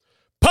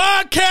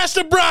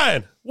Podcaster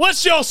Brian,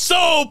 what's your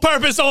sole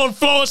purpose on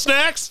Floor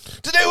Snacks?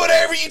 To do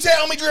whatever you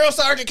tell me, Drill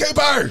Sergeant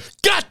Cooper.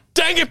 God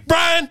dang it,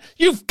 Brian.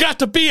 You've got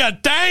to be a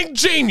dang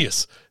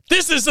genius.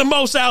 This is the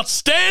most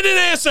outstanding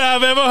answer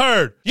I've ever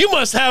heard. You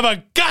must have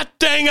a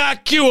goddamn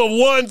IQ of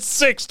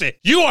 160.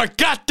 You are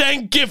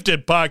goddamn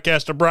gifted,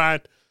 Podcaster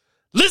Brian.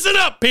 Listen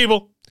up,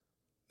 people.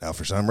 Now,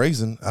 for some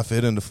reason, I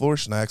fit into Floor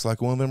Snacks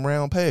like one of them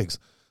round pegs.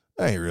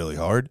 That ain't really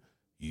hard.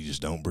 You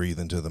just don't breathe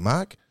into the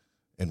mic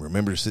and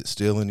remember to sit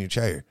still in your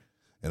chair.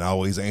 And I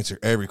always answer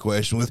every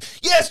question with,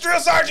 yes,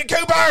 Drill Sergeant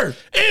Cooper!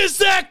 Is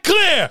that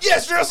clear?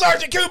 Yes, Drill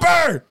Sergeant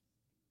Cooper!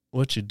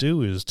 What you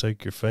do is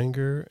take your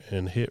finger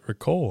and hit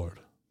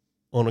record.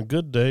 On a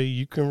good day,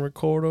 you can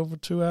record over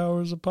 2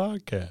 hours of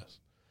podcast.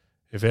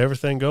 If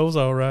everything goes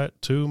all right,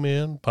 2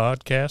 men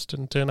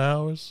podcasting 10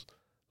 hours,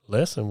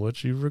 less than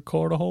what you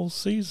record a whole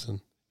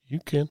season. You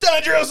can.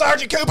 Done, Drill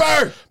Sergeant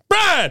Cooper!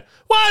 Brian,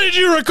 why did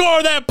you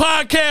record that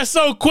podcast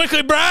so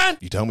quickly, Brian?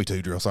 You told me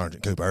to, Drill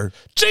Sergeant Cooper.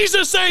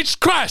 Jesus H.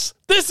 Christ,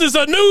 this is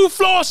a new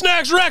Floor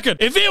Snacks record.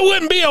 If it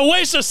wouldn't be a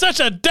waste of such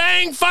a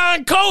dang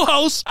fine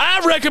co-host, I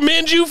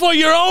recommend you for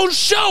your own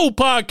show,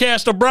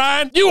 Podcaster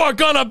Brian. You are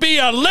gonna be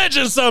a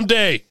legend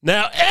someday.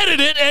 Now edit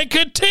it and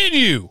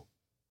continue.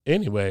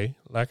 Anyway,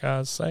 like I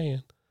was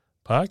saying,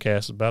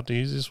 podcast is about the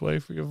easiest way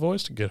for your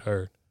voice to get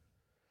heard.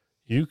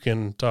 You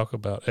can talk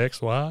about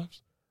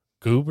ex-wives,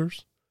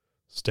 goobers,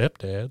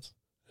 stepdads,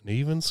 and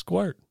even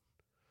squirt.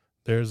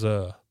 There's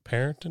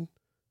parenting,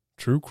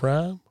 true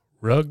crime,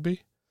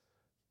 rugby,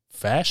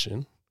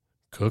 fashion,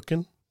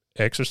 cooking,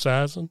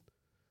 exercising.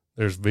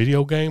 There's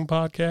video game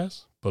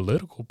podcasts,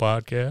 political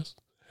podcasts,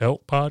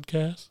 health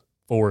podcasts,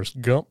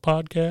 Forrest Gump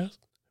podcasts,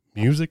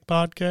 music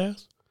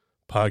podcasts,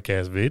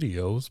 podcast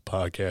videos,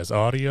 podcast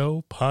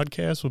audio,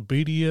 podcasts with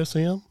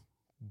BDSM,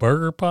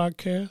 burger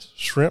podcasts,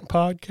 shrimp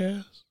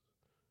podcasts.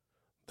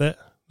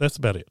 That's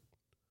about it.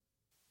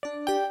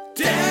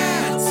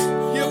 Dads,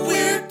 yeah,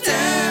 we're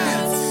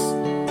dads.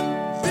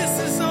 This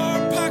is our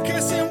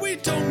podcast and we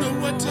don't know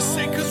what to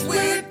say because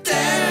we're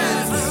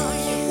dads.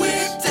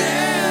 We're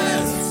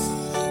dads.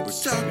 We're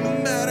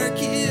talking about our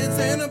kids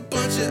and a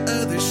bunch of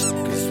other shit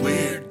because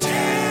we're dads.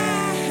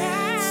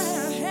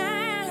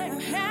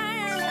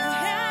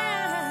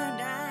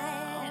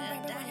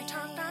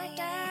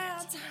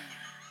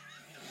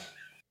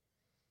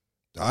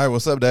 All right,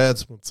 what's up,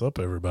 dads? What's up,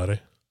 everybody?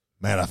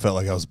 Man, I felt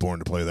like I was born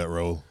to play that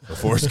role of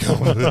Forrest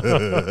Gump.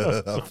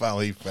 I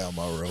finally found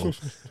my role.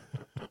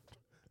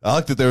 I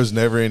like that there was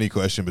never any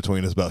question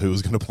between us about who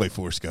was going to play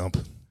Forrest Gump.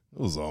 It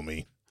was all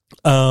me.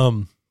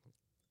 I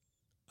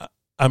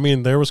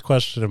mean, there was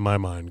question in my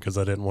mind because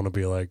I didn't want to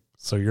be like,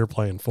 so you're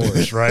playing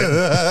Forrest, right?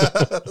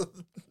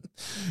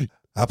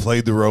 I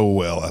played the role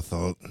well, I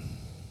thought.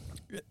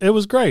 It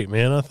was great,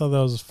 man. I thought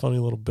that was a funny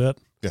little bit.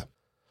 Yeah.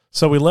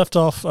 So we left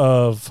off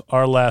of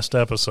our last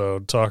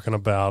episode talking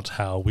about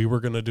how we were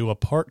going to do a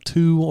part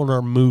 2 on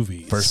our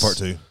movies. First part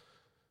 2.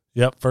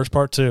 Yep, first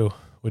part 2.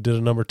 We did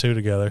a number 2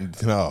 together.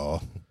 Oh,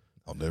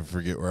 I'll never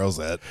forget where I was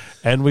at.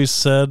 And we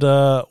said,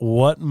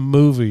 what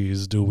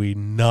movies do we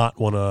not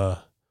want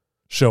to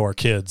show our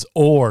kids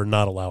or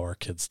not allow our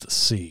kids to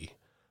see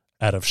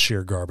out of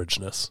sheer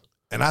garbageness?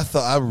 And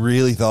I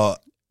really thought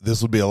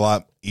this would be a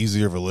lot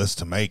easier of a list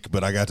to make,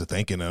 but I got to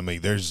thinking, I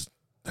mean, there's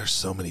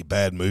so many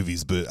bad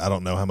movies, but I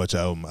don't know how much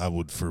I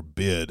would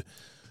forbid.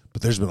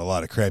 But there's been a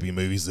lot of crappy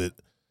movies that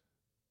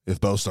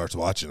if Bo starts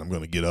watching, I'm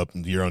going to get up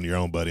and you're on your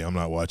own, buddy. I'm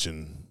not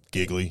watching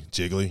Jiggly,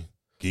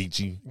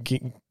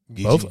 Geechee.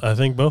 Both, I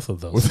think both of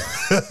those.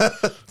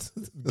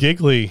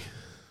 Giggly,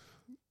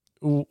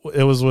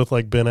 it was with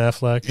like Ben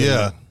Affleck.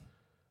 Yeah.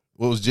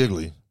 What was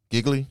Jiggly?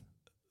 Giggly?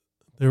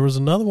 There was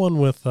another one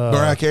with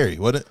Mariah Carey,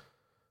 wasn't it?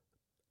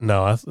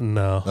 No. Oh.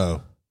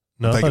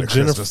 No, I thinking thought of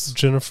Christmas.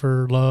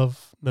 Jennifer Lopez.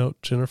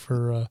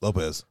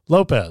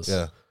 Lopez.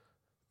 Yeah.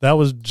 That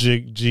was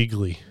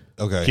Jiggly.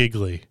 Okay.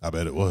 Giggly. I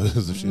bet it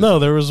was. No,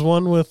 there was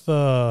one with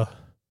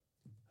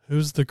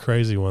who's the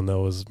crazy one that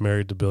was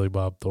married to Billy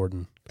Bob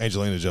Thornton?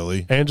 Angelina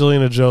Jolie.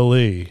 Angelina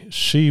Jolie.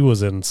 She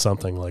was in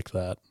something like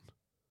that.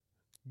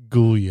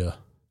 Guya.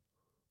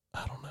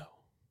 I don't know.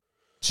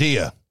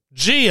 Gia.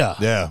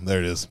 Yeah, there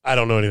it is. I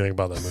don't know anything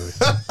about that movie.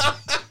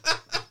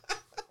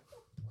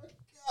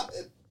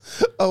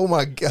 Oh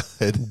my God.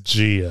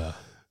 Gia.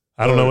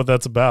 I don't know what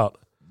that's about.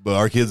 But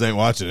our kids ain't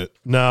watching it.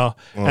 No.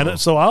 And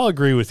so I'll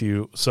agree with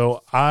you.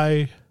 So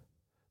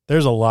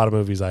there's a lot of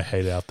movies I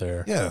hate out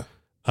there. Yeah.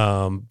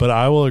 But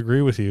I will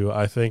agree with you.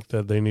 I think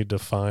that they need to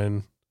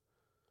find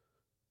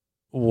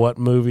what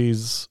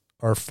movies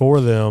are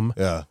for them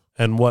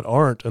and what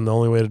aren't. And the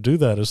only way to do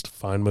that is to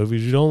find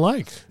movies you don't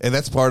like. And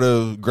that's part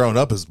of growing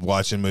up is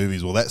watching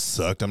movies. Well, that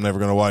sucked. I'm never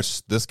going to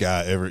watch this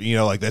guy ever. You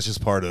know, like that's just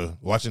part of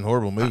watching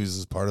horrible movies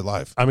is part of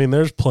life. I mean,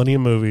 there's plenty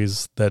of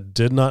movies that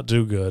did not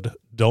do good,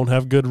 don't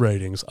have good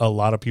ratings. A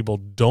lot of people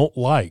don't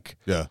like.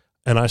 Yeah.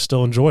 And I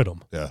still enjoyed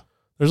them. Yeah.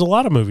 There's a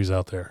lot of movies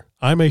out there.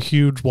 I'm a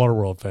huge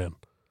Waterworld fan.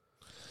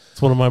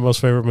 It's one of my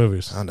most favorite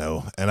movies. I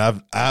know. And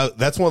I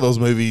that's one of those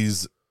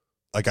movies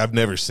like I've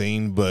never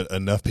seen, but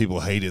enough people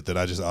hate it that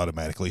I just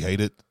automatically hate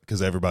it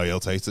because everybody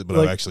else hates it, but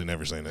Like- I've actually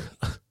never seen it.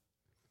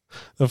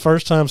 The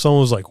first time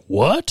someone was like,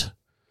 "What?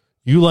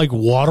 You like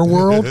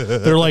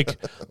Waterworld?" They're like,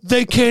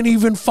 "They can't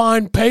even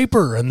find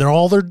paper, and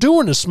all they're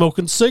doing is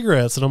smoking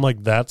cigarettes." And I'm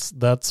like, "That's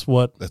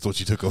what That's what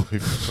you took away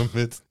from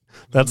it.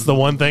 that's the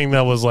one thing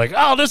that was like,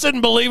 oh, this isn't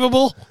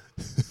believable."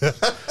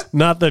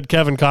 Not that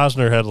Kevin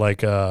Costner had like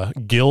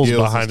gills and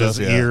behind stuff, his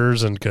yeah.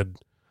 ears and could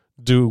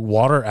do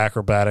water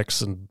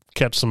acrobatics and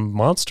catch some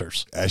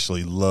monsters.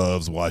 Ashley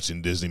loves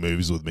watching Disney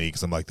movies with me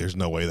because I'm like, there's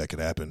no way that could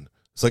happen.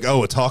 It's like,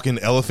 oh, a talking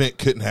elephant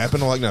couldn't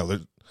happen. I'm like, no,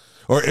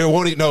 or it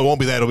won't. No, it won't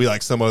be that. It'll be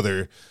like some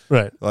other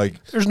Right.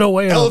 like. There's no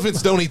way.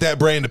 Elephants don't eat that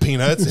brand of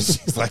peanuts. And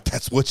she's like,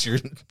 that's what you're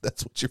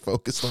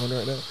focused on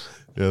right now.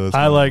 Yeah, that's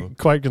I phenomenal. like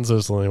quite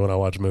consistently when I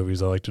watch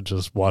movies, I like to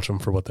just watch them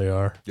for what they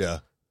are. Yeah.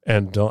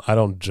 And I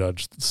don't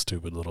judge the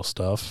stupid little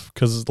stuff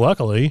because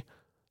luckily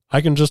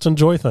I can just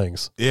enjoy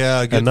things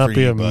Yeah, good and not for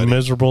be you, a buddy.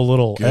 miserable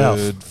little F.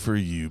 Good for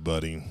you,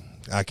 buddy.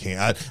 I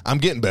can't. I'm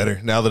getting better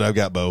now that I've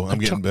got Bo. I'm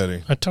getting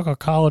better. I took a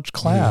college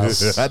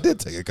class. I did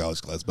take a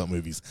college class about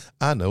movies.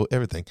 I know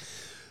everything.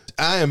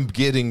 I am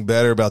getting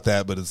better about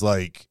that, but it's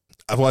like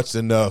I've watched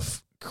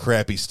enough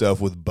crappy stuff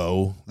with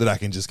Bo that I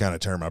can just kind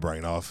of turn my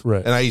brain off.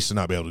 Right. And I used to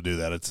not be able to do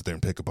that. I'd sit there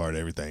and pick apart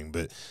everything.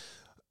 But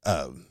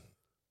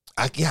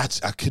I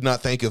could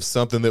not think of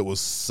something that was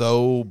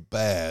so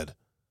bad,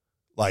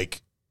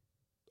 like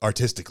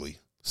artistically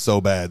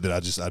so bad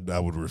that I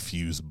would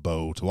refuse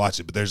Bo to watch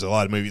it. But there's a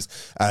lot of movies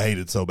I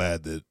hated so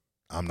bad that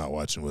I'm not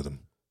watching with him.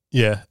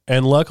 Yeah.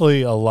 And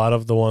luckily, a lot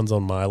of the ones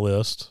on my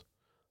list,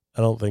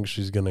 I don't think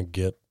she's going to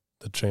get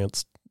the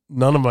chance.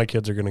 None of my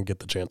kids are going to get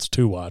the chance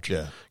to watch.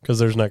 Yeah. Because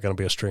there's not going to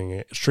be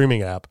a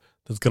streaming app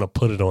that's going to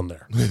put it on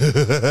there.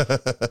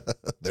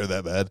 They're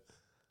that bad.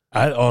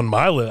 On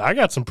my list, I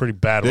got some pretty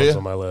bad ones Yeah.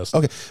 on my list.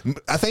 Okay.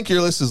 I think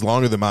your list is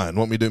longer than mine.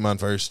 Want me to do mine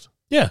first?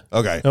 Yeah.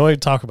 Okay. And we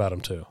talk about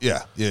them too.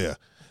 Yeah.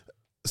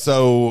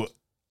 So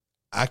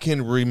I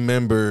can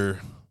remember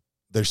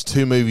there's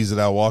two movies that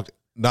I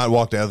not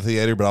walked out of the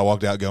theater, but I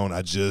walked out going,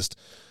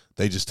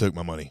 they just took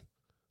my money.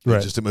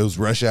 Right. It was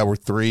Rush Hour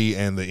 3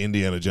 and the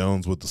Indiana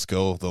Jones with the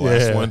skull, the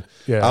last one.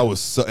 Yeah. I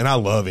was and I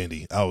love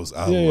Indy. I loved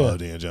yeah.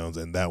 Indiana Jones,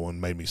 and that one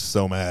made me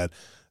so mad.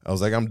 I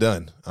was like, I'm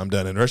done.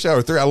 And Rush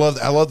Hour 3, I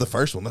love the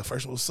first one. The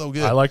first one was so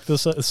good. I like the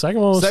second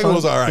one. Was Second fun. one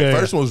was all right. Yeah,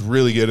 First one was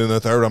really good. And the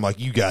third, I'm like,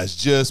 you guys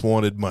just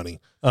wanted money.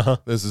 Uh-huh.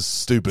 This is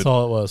stupid. That's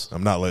all it was.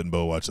 I'm not letting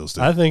Bo watch those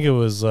two. I think it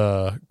was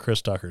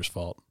Chris Tucker's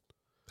fault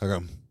How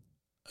come?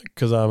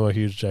 because I'm a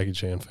huge Jackie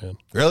Chan fan.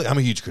 Really? I'm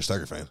a huge Chris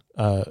Tucker fan.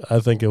 I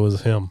think it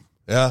was him.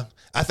 Yeah.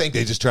 I think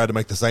they just tried to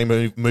make the same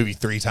movie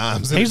 3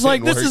 times. and He's it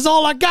like, didn't this work. is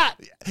all I got.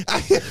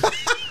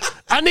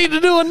 I need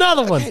to do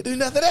another one. Can't do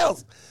nothing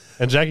else.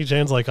 And Jackie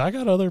Chan's like, I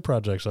got other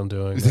projects I'm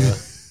doing.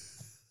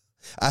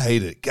 I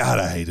hate it. God,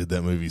 I hated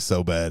that movie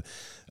so bad.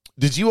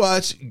 Did you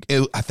watch,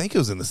 I think it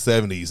was in the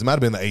 70s. It might have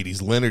been the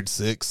 80s. Leonard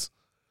Six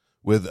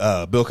with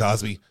Bill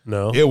Cosby.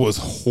 No. It was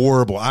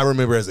horrible. I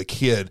remember as a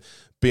kid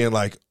being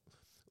like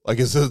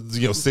as a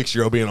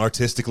 6-year-old being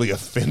artistically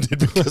offended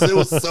because it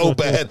was so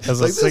bad. As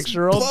a Like, this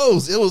 6-year-old?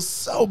 blows. It was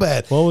so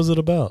bad. What was it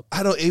about?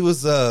 It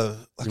was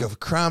like a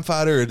crime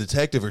fighter or a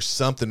detective or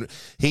something.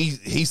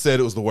 He said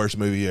it was the worst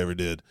movie he ever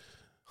did.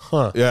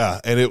 Huh. Yeah,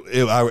 and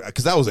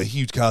because I was a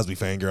huge Cosby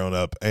fan growing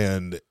up,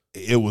 and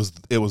it was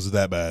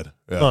that bad.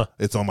 Yeah, Huh.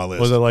 It's on my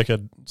list. Was it like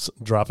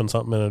dropping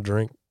something in a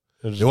drink?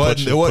 It It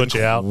wasn't put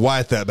you out.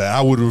 quite that bad.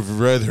 I would have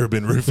rather have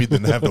been roofied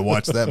than have to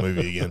watch that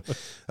movie again.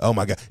 Oh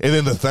my god! And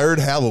then the third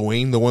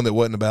Halloween, the one that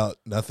wasn't about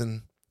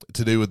nothing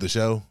to do with the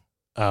show.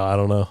 Oh, I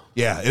don't know.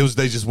 Yeah, it was.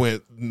 They just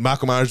went.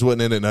 Michael Myers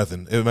wasn't in it.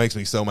 Nothing. It makes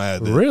me so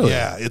mad. Really?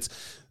 Yeah. It's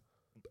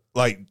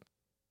like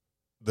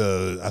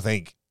I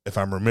think if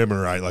I'm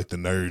remembering right, like the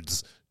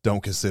nerds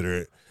don't consider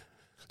it.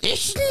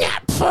 It's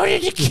not part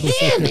of the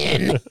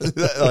canon.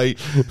 Like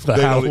The they don't-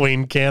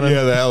 Halloween canon.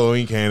 Yeah, the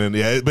Halloween canon.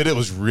 Yeah, but it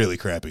was really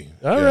crappy.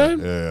 All yeah, right.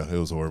 Yeah, it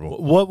was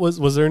horrible. What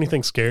was there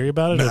anything scary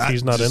about it No, if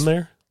he's not just- in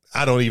there?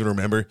 I don't even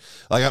remember.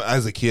 Like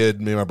as a kid,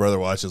 me and my brother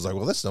watched. I was like,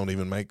 "Well, this don't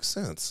even make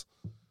sense."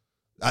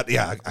 I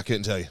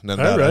couldn't tell you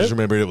nothing All about it. I right. just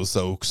remembered it was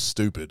so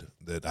stupid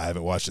that I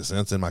haven't watched it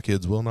since, and my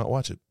kids will not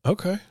watch it.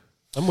 Okay.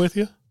 I'm with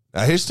you.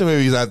 Now, here's two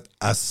movies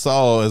I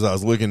saw as I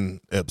was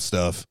looking up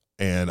stuff,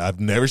 and I've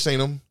never seen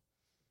them.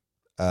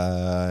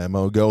 I'm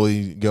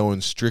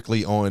going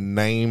strictly on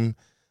name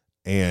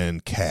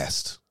and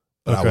cast,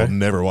 but I Okay. will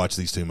never watch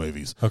these two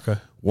movies. Okay.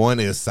 One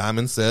is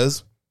Simon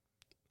Says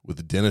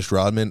with Dennis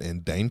Rodman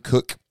and Dane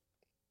Cook.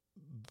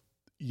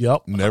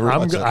 Yep. Never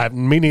watched it.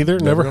 Me neither.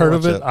 Never Never heard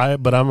of watch it.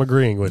 it. But I'm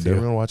agreeing with Never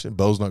you. gonna watch it.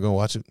 Bo's not gonna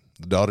watch it.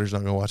 The daughter's not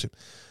gonna watch it.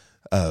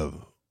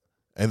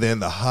 And then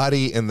the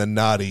Hottie and the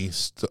Naughty,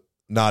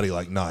 Naughty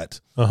like not,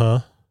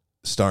 Uh-huh.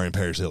 starring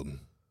Paris Hilton.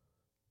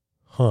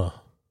 Huh.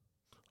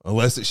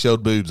 Unless it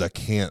showed boobs, I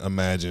can't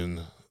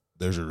imagine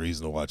there's a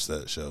reason to watch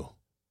that show.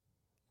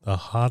 The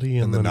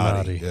hottie and the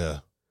naughty. Yeah.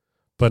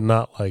 but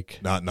not like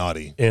Not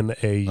naughty.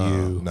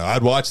 NAU. No,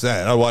 I'd watch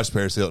that. I'd watch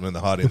Paris Hilton and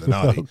the Hottie and the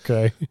Naughty.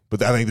 Okay.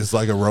 But I think this is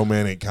like a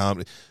romantic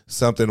comedy,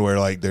 something where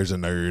like there's a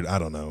nerd. I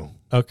don't know,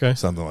 Okay.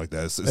 something like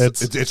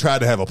that. It tried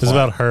to have a plot. It's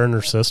about her and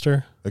her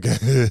sister.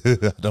 Okay,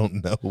 I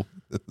don't know.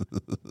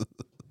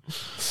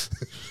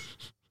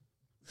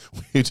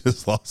 We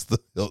just lost the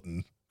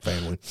Hilton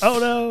family. Oh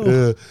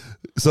no.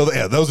 So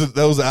yeah,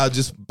 those.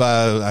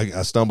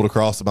 I stumbled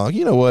across them. I'm like,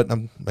 you know what?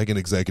 I'm making an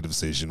executive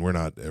decision. We're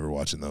not ever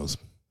watching those.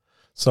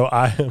 So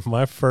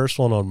my first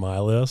one on my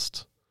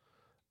list,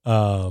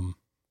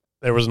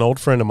 there was an old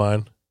friend of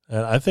mine,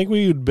 and I think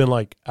we had been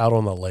like out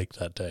on the lake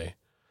that day.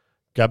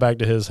 Got back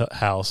to his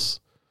house.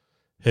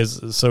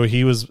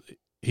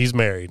 He's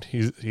married.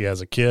 He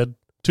has a kid,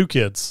 2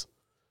 kids,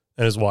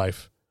 and his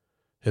wife.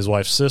 His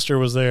wife's sister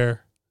was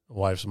there. The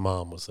wife's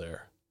mom was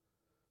there.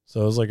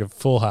 So it was like a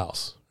full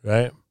house,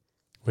 right?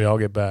 We all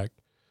get back.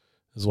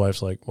 His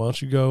wife's like, "Why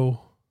don't you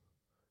go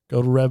to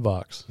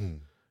Redbox,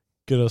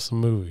 get us a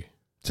movie?"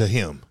 To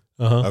him.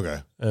 Uh-huh.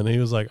 Okay. And he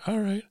was like, "All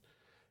right."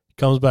 He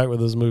comes back with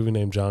this movie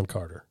named John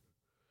Carter.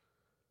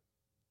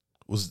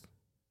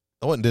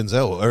 That wasn't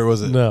Denzel, or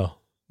was it? No,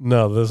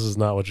 this is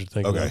not what you're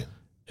thinking. Okay. Of.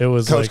 It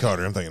was Coach like,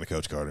 Carter. I'm thinking of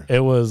Coach Carter. It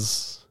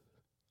was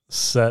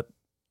set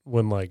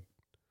when like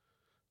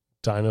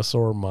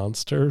dinosaur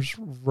monsters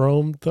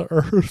roamed the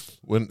earth.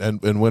 When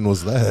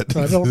was that?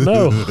 I don't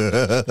know.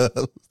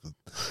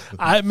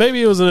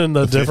 Maybe it was in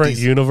a different 50s?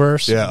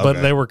 universe, Yeah, but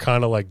okay. they were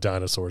kind of like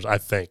dinosaurs, I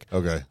think.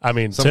 Okay. I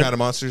mean, Some kind of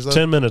monsters, though?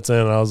 10 minutes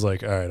in, I was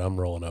like, all right, I'm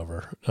rolling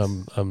over.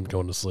 I'm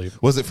going to sleep.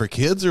 Was it for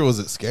kids or was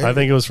it scary? I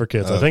think it was for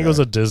kids. I think Okay. it was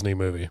a Disney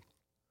movie.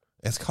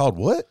 It's called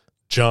what?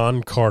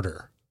 John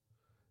Carter.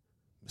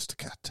 Mr.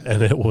 Cat.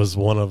 And it was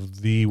one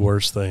of the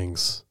worst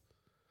things.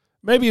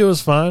 Maybe it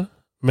was fine.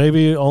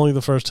 Maybe only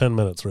the first 10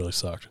 minutes really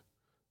sucked.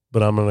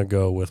 But I'm going to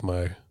go with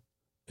my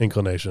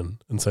inclination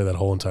and say that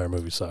whole entire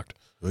movie sucked.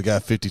 We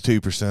got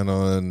 52%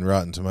 on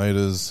Rotten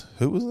Tomatoes.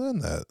 Who was in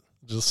that?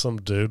 Just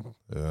some dude.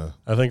 Yeah.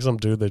 I think some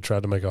dude they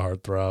tried to make a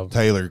heartthrob.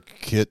 Taylor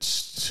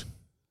Kitsch.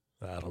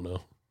 I don't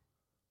know.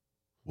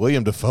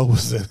 William Dafoe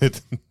was in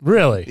it.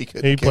 Really? He He,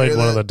 couldn't played carry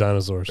one of that? the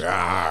dinosaurs.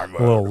 A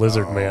little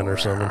lizard man or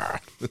something.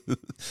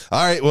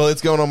 All right, well,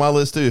 it's going on my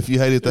list, too. If you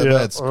hate it that Yeah,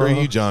 bad, screw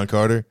you, John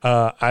Carter.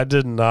 I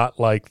did not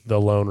like The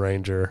Lone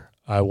Ranger.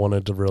 I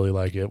wanted to really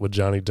like it with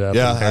Johnny Depp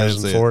Yeah, and I didn't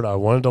Harrison see Ford. I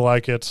wanted to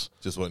like it.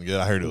 Just wasn't good.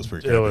 I heard it was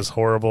pretty It crappy. was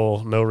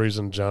horrible. No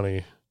reason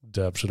Johnny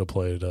Depp should have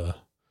played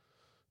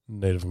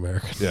Native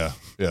American. Yeah,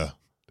 yeah.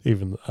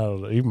 Even I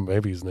don't know. Even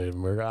maybe he's Native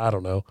American. I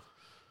don't know.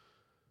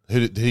 Who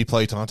did he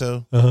play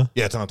Tonto? Uh-huh.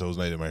 Yeah, Tonto was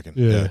Native American.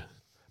 Yeah.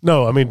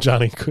 No, I mean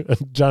Johnny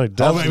Depp.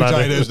 Oh, maybe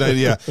Johnny Depp's Native.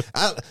 Yeah.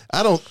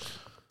 I don't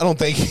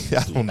think.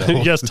 I don't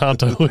know. Yes,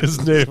 Tonto is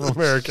Native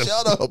American.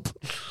 Shut up.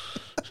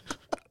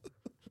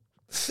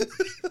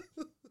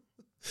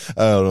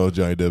 I don't know what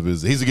Johnny Depp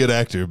is. He's a good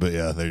actor, but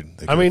yeah, they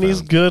I mean,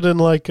 he's good in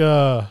like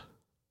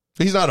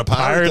he's not a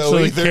pirate Pirates though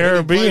of the either.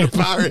 Caribbean. He played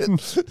a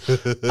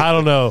pirate. I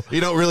don't know.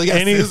 You don't really got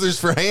scissors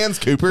for hands,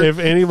 Cooper. If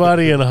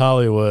anybody in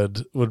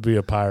Hollywood would be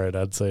a pirate,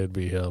 I'd say it'd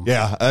be him.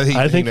 Yeah, I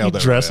think he nailed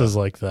that dresses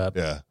right like that out.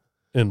 Yeah,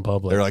 in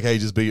public. they're like, hey,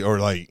 just be or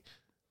like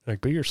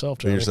be yourself,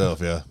 be Johnny.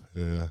 yourself. Yeah,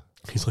 yeah.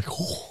 He's like,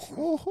 oh.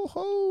 Oh, ho,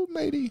 ho,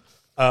 matey.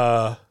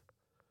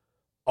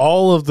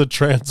 All of the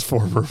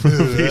Transformer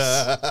movies.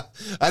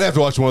 I'd have to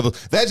watch one of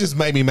those. That just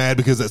made me mad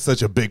because that's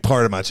such a big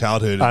part of my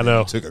childhood. I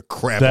know. I took a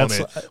crap That's-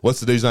 on it.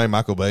 What's the dude's name?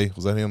 Michael Bay?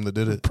 Was that him that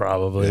did it?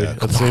 Probably. Yeah.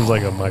 It seems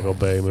like a Michael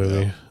Bay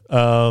movie. It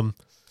had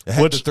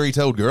Which- the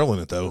three-toed girl in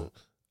it, though.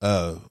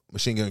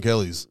 Machine Gun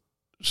Kelly's.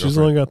 She's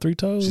girlfriend. only got 3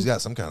 toes? She's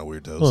got some kind of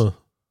weird toes. Huh.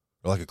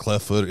 Or like a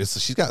cleft foot.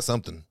 She's got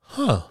something.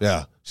 Huh.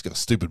 Yeah. She's got a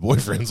stupid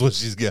boyfriend is what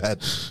she's got.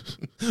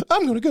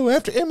 I'm going to go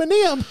after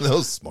Eminem. That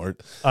was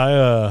smart.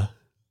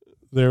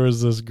 There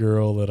was this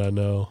girl that I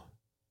know,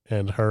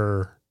 and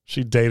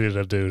she dated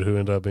a dude who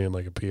ended up being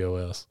like a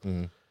POS.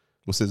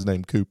 What's his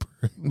name? Cooper.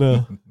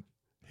 No.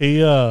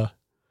 He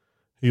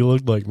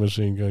looked like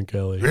Machine Gun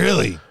Kelly.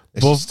 Really?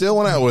 And she still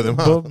went out with him,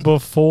 huh? But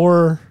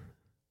before,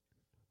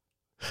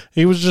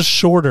 he was just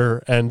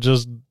shorter and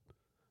just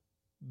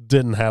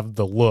didn't have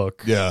the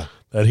look Yeah.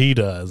 that he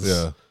does.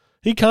 Yeah.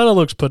 He kind of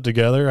looks put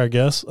together, I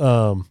guess.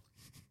 I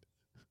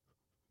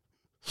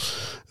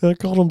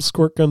called him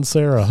Squirt Gun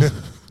Sarah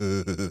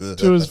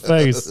to his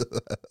face,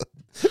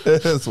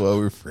 That's why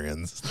we're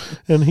friends.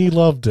 and he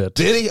loved it.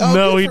 Did he? Oh,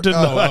 No, good he for- did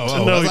not. Oh,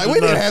 oh, oh. No, I was he like, did we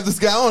didn't not. have this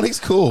guy on. He's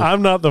cool.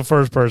 I'm not the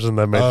first person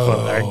that made fun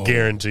of it. I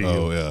guarantee you.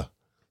 Oh, yeah.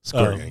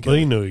 But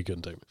he knew he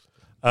couldn't take me.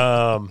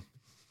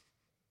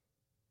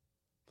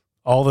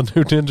 All the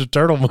new Ninja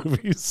Turtle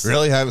movies.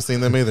 Really? Haven't seen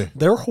them either.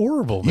 They're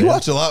horrible, man. You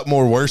watch a lot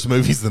more worse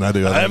movies than I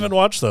do. I haven't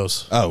watched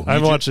those. Oh, I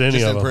haven't watched any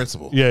just of in them.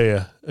 principle. Yeah,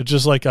 yeah. It's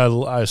just like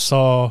I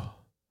saw.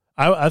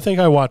 I think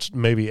I watched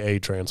maybe a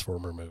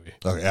Transformer movie.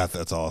 Okay, yeah,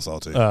 that's all I saw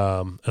too.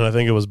 And I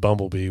think it was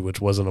Bumblebee, which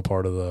wasn't a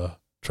part of the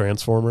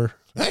Transformer.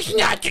 That's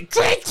not the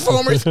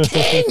Transformers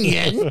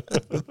Canyon.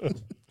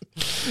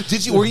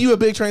 Were you a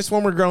big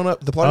Transformer growing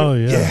up? The player? Oh,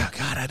 yeah. Yeah,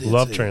 God, I did.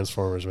 Love too.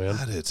 Transformers, man.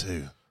 I did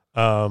too.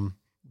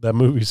 That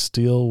movie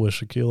Steel with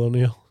Shaquille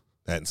O'Neal.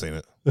 I hadn't seen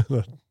it.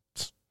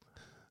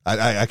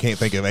 I can't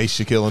think of a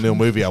Shaquille O'Neal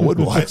movie I would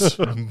watch,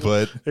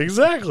 but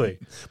Exactly.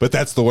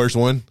 that's the worst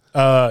one.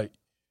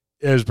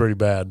 It was pretty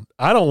bad.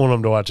 I don't want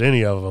him to watch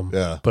any of them.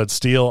 Yeah. But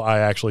Steel, I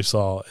actually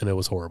saw, and it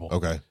was horrible.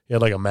 Okay. He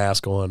had like a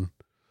mask on.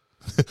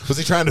 Was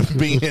he trying to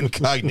be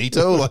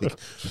incognito? Like,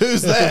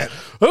 who's that?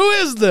 Who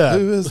is that?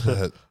 Who is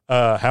that?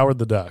 Howard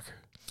the Duck.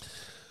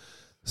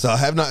 So I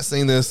have not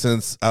seen this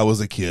since I was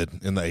a kid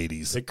in the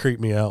 80s. It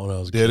creeped me out when I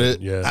was a Did kid.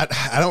 it? Yeah.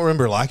 I don't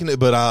remember liking it,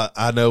 but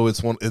I know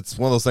it's one of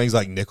those things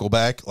like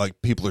Nickelback.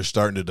 Like, people are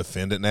starting to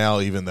defend it now,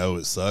 even though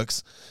it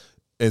sucks.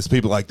 It's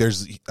people like I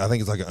think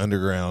it's like an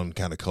underground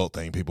kind of cult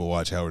thing. People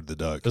watch Howard the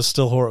Duck. It's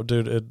still horrible,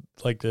 dude. It's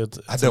I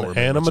don't an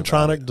remember much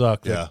about animatronic it.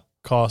 duck Yeah. that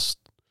cost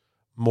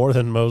more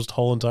than most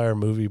whole entire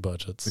movie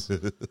budgets.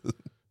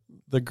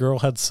 The girl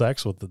had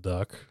sex with the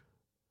duck.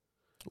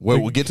 Well,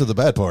 we'll get to the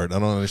bad part. I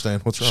don't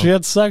understand what's wrong. She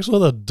had sex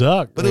with a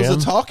duck, But man. it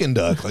was a talking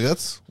duck. Like,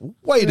 that's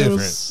way It different.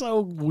 was so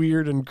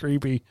weird and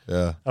creepy.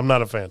 Yeah. I'm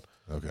not a fan.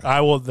 Okay. I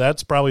will.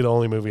 That's probably the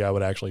only movie I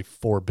would actually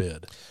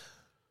forbid.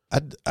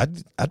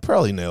 I'd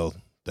probably nail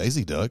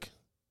Daisy Duck.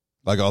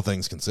 Like, all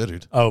things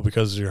considered. Oh,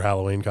 because of your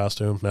Halloween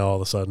costume. Now all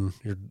of a sudden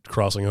you're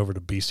crossing over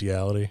to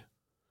bestiality.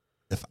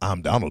 If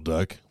I'm Donald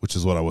Duck, which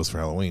is what I was for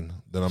Halloween,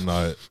 then I'm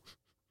not.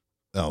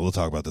 Oh, we'll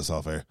talk about this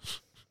off air.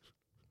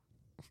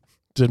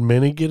 Did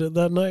Minnie get it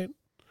that night?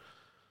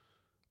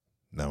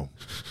 No,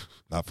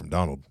 not from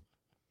Donald.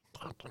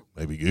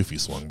 Maybe Goofy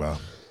swung by.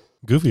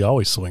 Goofy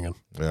always swinging.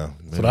 Yeah,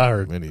 That's what I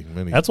heard. Minnie.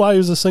 That's why he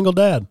was a single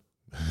dad.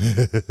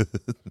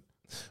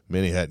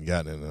 Minnie hadn't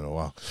gotten it in a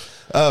while.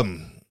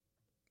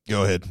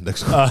 Go ahead.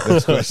 Next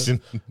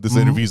question. This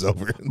interview's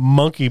over.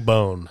 Monkey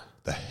Bone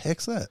The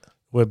heck's that?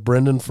 with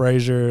Brendan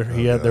Fraser.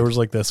 God. There was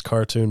like this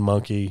cartoon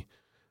monkey.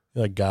 He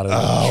like got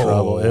into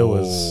trouble. It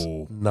was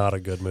not a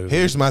good movie.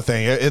 Here's my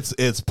thing.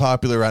 It's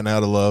popular right now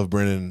to love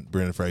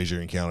Brendan Fraser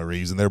and Keanu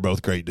Reeves, and they're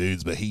both great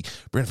dudes. But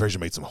Brendan Fraser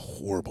made some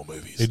horrible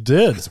movies. He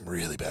did. Made some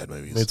really bad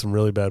movies. Made some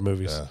really bad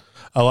movies. Yeah.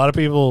 A lot of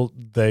people,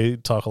 they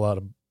talk a lot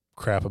of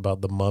crap about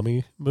the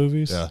Mummy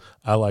movies. Yeah.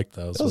 I like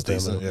those. That was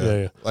with them. decent.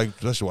 Yeah. Like,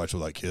 especially watch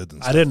with like kids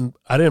and stuff.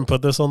 I didn't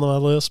put this on my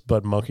list,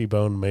 but Monkey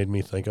Bone made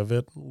me think of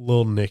it.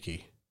 Little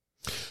Nicky.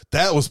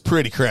 That was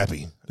pretty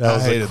crappy. That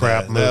was I a hated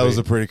crap that. movie. That was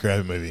a pretty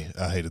crappy movie.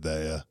 I hated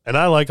that. And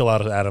I like a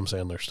lot of Adam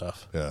Sandler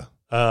stuff. Yeah.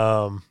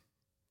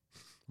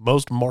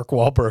 Most Mark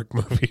Wahlberg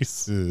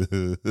movies.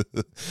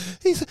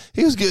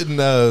 He was good in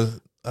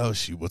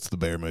what's the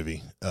bear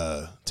movie?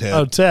 Ted.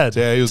 Oh, Ted.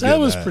 Yeah, he was Ted good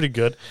in was that. pretty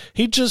good.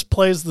 He just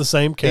plays the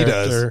same He character.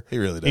 does. He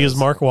really does. He is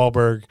Mark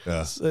Wahlberg.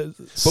 Yeah.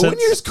 But when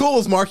you're as cool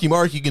as Marky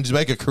Mark, you can just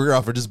make a career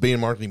off of just being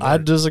Marky Mark. I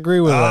disagree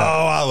with Oh, that.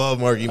 I love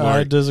Marky Mark.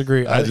 I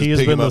disagree. I just He has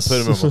pick been him up, the-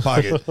 put him in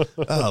my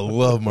pocket. I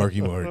love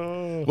Marky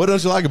Mark. What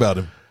don't you like about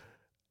him?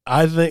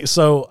 I think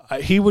so.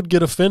 He would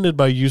get offended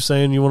by you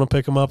saying you want to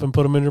pick him up and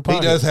put him in your He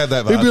pocket. does have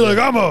that vibe. He'd be like,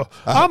 yeah.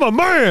 I'm a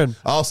man.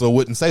 I also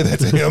wouldn't say that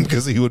to him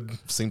because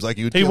seems like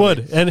he would. He kill would,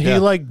 me. and he Yeah.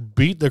 like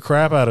beat the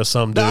crap out of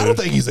some dude. No, I don't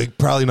think he's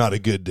probably not a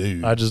good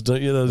dude. I just don't.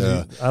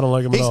 Yeah. I don't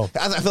like him at all.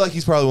 I feel like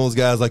he's probably one of those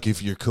guys. Like if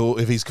he's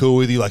cool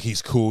with you, like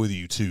he's cool with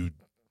you to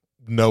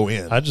no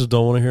end. I just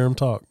don't want to hear him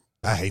talk.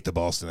 I hate the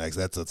Boston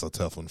accent. That's a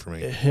tough one for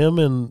me. Him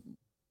and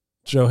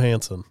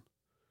Johansson.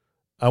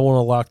 I want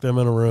to lock them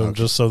in a room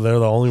just so they're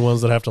the only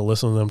ones that have to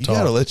listen to them You talk.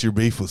 gotta let your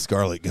beef with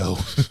Scarlett go.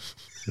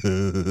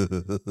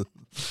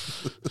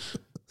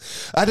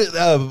 I did.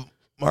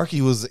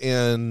 Marky was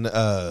in.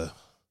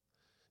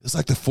 It's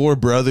like the Four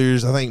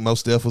Brothers. I think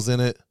Mos Def was in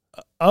it.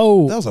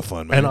 Oh, That was a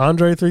fun movie. and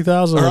Andre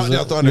 3000. Or, was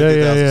no, it? Andre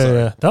yeah, 3000, yeah, sorry.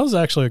 yeah. That was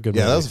actually a good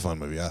yeah, movie. that was a fun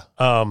movie.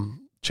 Yeah.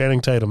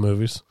 Channing Tatum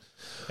movies,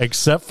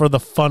 except for the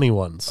funny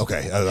ones.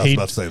 Okay, I was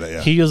about to say that.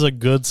 Yeah. He is a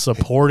good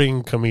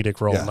supporting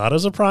comedic role, Yeah. not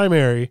as a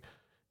primary.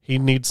 He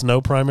needs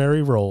no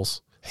primary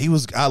roles. He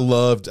was. I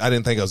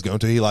didn't think I was going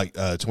to. He liked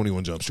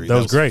 21 Jump Street. That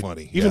was great.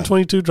 Funny. Even yeah.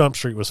 22 Jump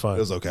Street was fun. It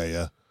was okay.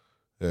 Yeah.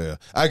 Yeah.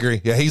 I agree.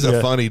 Yeah. He's Yeah.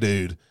 a funny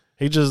dude.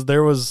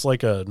 There was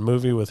like a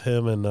movie with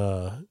him and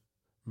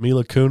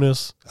Mila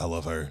Kunis. I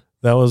love her.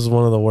 That was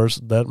one of the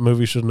worst. That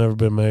movie should have never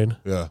been made.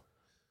 Yeah.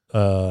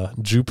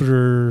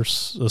 Jupiter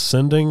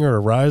Ascending or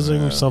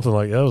Rising or something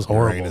like that. It was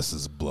horrible. Uranus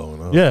is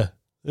blowing up. Yeah.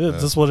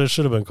 That's what it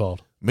should have been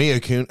called. Mia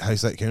Kunis. How you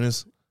say it,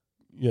 Kunis?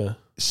 Yeah.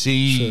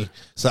 She. Sure.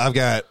 So I've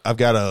got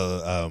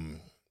a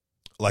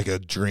like a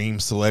dream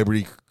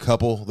celebrity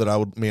couple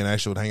that me and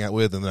Ashley would hang out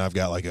with, and then I've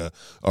got like a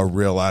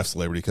real life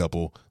celebrity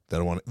couple that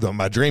I want.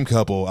 My dream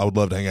couple, I would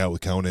love to hang out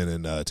with Conan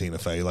and Tina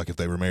Fey. Like if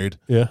they were married,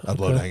 Yeah. I'd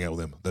love to hang out with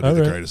them. That'd be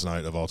Okay. the greatest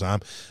night of all time.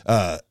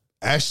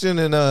 Ashton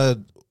and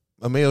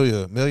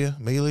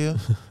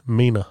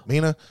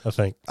Mina. I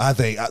think. I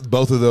think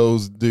both of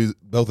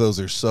those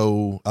are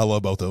so. I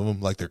love both of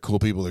them. Like they're cool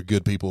people. They're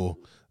good people.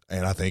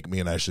 And I think me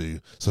and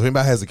Ashley. So if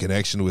anybody has a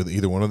connection with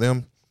either one of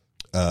them,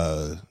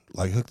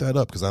 like hook that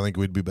up because I think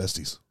we'd be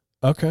besties.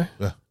 Okay.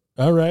 Yeah.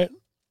 All right.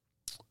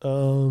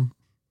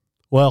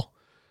 Well,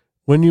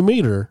 when you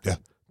meet her, Yeah.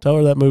 tell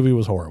her that movie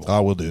was horrible. I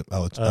will do.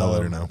 I'll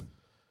let her know.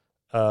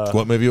 Uh,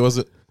 What movie was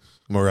it?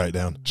 I'm gonna write it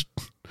down.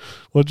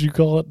 What'd you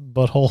call it?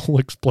 Butthole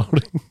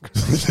exploding?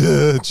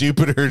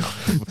 Jupiter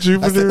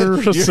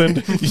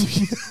Ascending.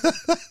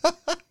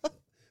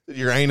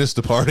 Uranus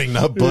departing,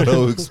 not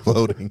butthole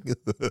exploding.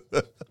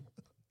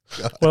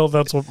 Well,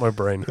 that's what my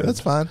brain That's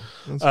is. fine.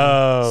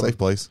 That's Safe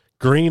place.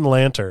 Green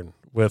Lantern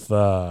with Is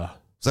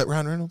that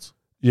Ryan Reynolds?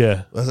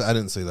 yeah. I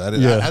didn't see that.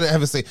 Yeah. I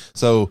haven't seen.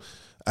 So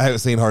I haven't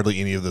seen hardly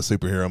any of the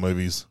superhero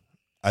movies.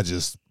 I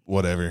just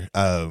whatever.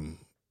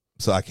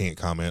 So I can't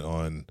comment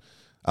on.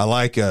 I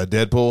like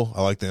Deadpool.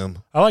 I like them.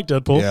 I like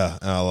Deadpool. Yeah,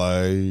 I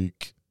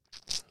like.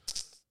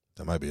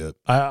 That might be it.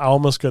 I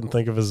almost couldn't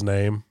think of his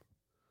name,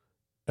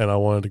 and I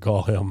wanted to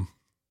call him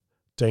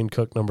Dane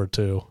Cook number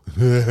 2.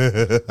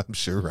 I'm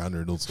sure Ryan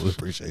Reynolds would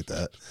appreciate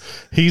that.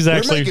 He's We're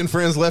actually making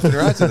friends left and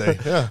right today.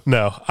 Yeah,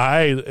 no.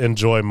 I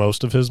enjoy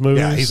most of his movies.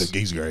 yeah,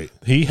 he's great.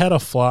 He had a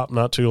flop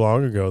not too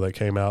long ago that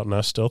came out, and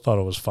I still thought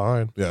it was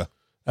fine. Yeah,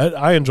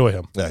 I enjoy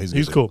him. yeah, he's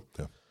He's cool.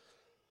 Yeah.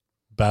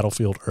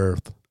 Battlefield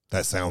Earth.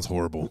 That sounds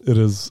horrible. It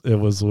is. It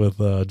was with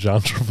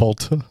John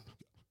Travolta.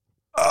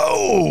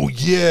 Oh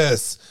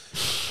yes,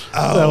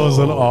 That was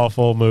an Oh.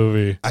 awful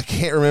movie. I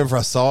can't remember if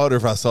I saw it or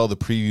if I saw the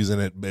previews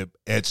and it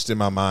etched in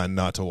my mind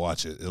not to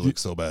watch it. It looked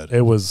so bad.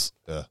 It was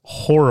Yeah.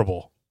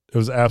 horrible. It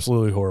was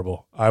absolutely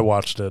horrible. I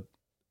watched it,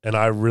 and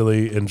I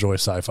really enjoy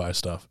sci-fi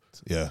stuff,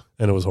 Yeah.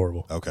 and it was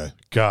horrible. Okay.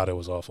 God, it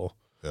was awful.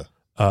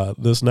 Yeah.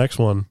 This next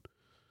one,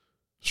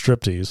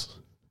 Striptease.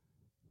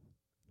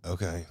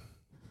 Okay.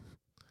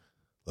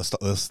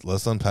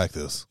 Let's unpack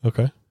this.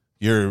 Okay.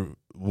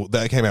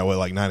 That came out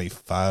like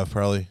 95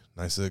 probably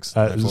 96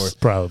 94.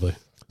 Probably.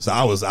 So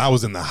I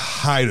was in the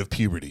height of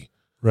puberty.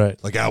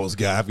 Right. Like I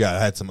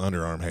had some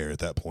underarm hair at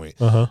that point.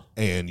 Uh-huh.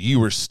 And you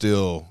were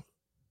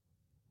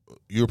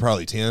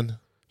probably 10.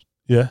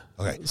 Yeah.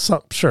 Okay.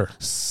 Sure.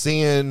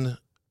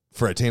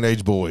 For a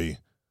teenage boy,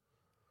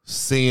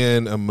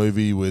 seeing a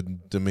movie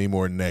with Demi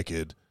Moore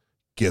naked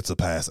gets a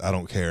pass. I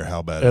don't care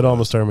how bad It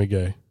almost turned me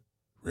gay.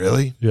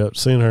 Really? Yeah,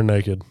 seeing her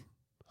naked.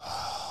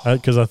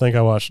 Because I think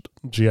I watched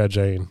G.I.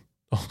 Jane.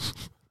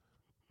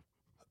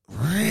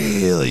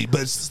 Really?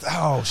 But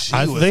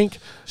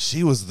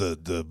she was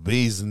the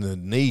bees in the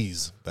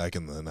knees back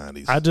in the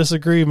 90s. I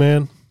disagree,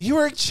 man. You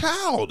were a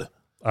child.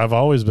 I've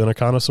always been a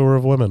connoisseur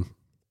of women.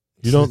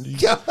 You don't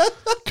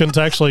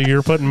contextually.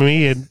 You're putting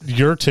me in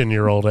your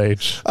 10-year-old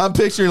age. I'm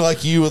picturing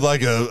like you with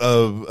like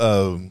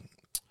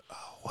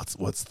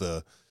what's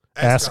the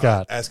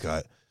Ascot.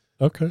 Ascot.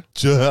 Okay.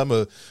 I'm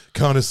a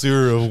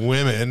connoisseur of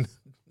women.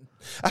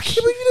 I can't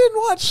believe you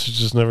didn't watch. She's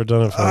just never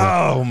done it for me.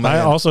 Oh man! I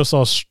also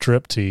saw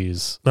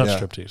Striptease. Not Yeah.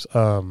 Striptease.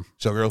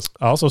 Showgirls.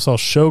 I also saw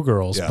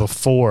Showgirls Yeah.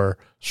 before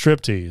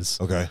Striptease.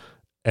 Okay,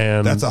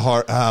 And that's a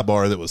high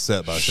bar that was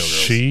set by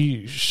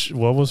Showgirls. She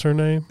what was her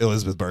name?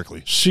 Elizabeth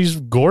Berkley. She's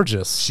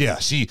gorgeous. Yeah,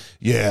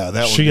 that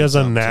one She did has a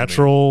something to me.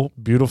 natural,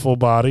 beautiful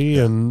body,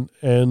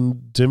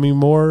 and Demi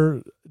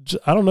Moore.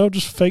 I don't know,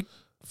 just fake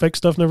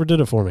stuff never did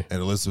it for me. And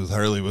Elizabeth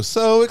Hurley was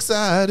so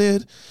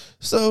excited.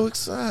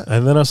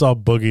 And then I saw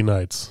Boogie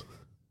Nights.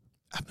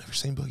 I've never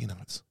seen Boogie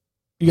Nights.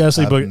 You gotta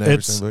see I've Boogie. never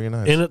It's seen Boogie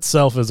Nights. in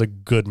itself is a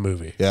good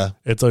movie. Yeah,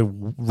 It's a I've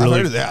heard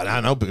really. of that. I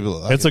know people.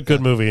 Like It's a good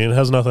movie, and it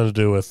has nothing to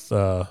do with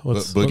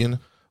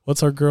Boogieing.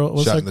 What's our girl?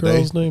 What's Shot that in the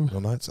girl's Day. name? No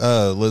Nights.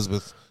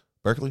 Elizabeth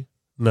Berkley.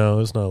 No,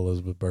 it's not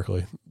Elizabeth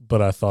Berkley.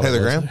 But I thought Heather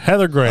it was. Graham?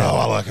 Heather Graham. Oh,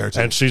 I like her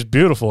too. And she's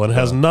beautiful, and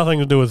has Yeah. nothing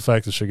to do with the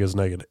fact that she gets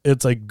naked.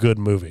 It's a good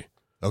movie.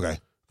 Okay,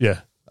 Yeah.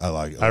 I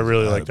like it. I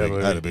really had like a that big-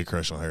 movie. I had a big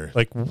crush on her.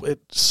 Like,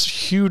 it's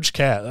huge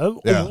cat.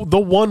 Yeah. The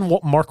one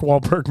Mark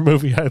Wahlberg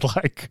movie I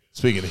like.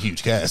 Speaking of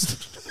huge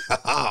cast,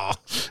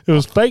 It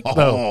was fake,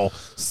 though.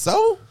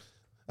 so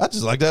I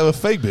just like to have a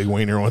fake big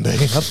wiener one day.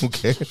 I don't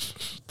care.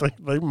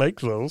 They make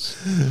those.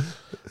 We need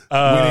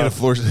a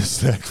floor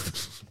snack.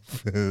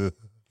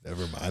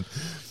 Never mind.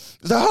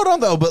 So hold on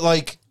though, but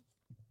like,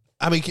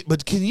 I mean,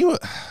 but can you?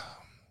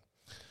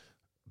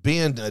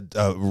 Being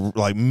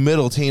like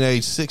middle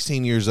teenage,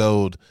 16 years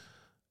old,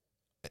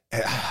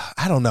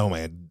 I don't know,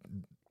 man.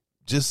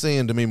 Just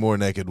seeing Demi Moore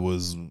naked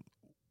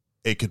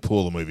it could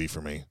pull the movie for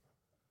me.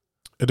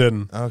 It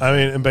didn't. Okay. I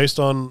mean, and based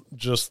on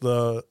just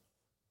the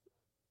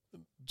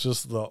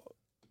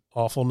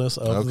awfulness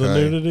of the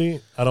Okay.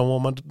 nudity, I don't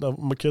want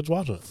my kids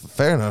watching it.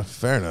 Fair enough.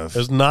 Fair enough.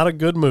 It's not a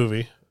good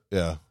movie,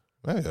 Yeah.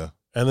 Oh, yeah.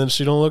 and then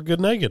she don't look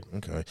good naked.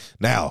 Okay.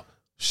 Now,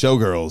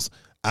 Showgirls.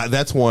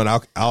 That's one I'll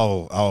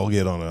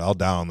get on it. I'll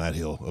die on that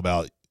hill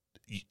about.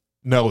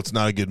 No, it's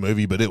not a good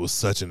movie, but it was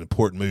such an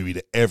important movie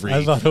to every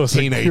I thought it was a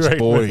teenage great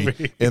boy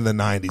movie. in the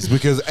 90s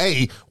because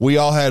we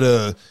all had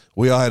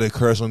a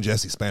crush on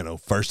Jesse Spano.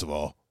 First of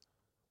all,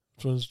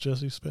 Which one's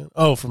Jesse Spano?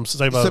 Oh, from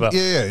Saved by the Bell.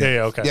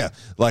 yeah. Okay. Yeah,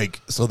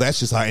 like so that's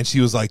just high, and she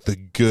was like the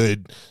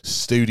good,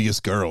 studious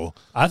girl.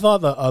 I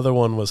thought the other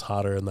one was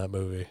hotter in that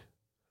movie.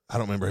 I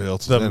don't remember who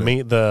else was in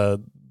it.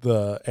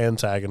 The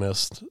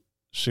antagonist.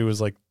 She was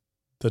like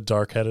the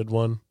dark-headed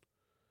one.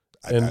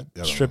 In I don't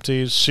know.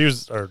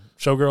 Striptease,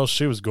 Showgirls,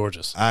 she was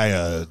gorgeous.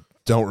 I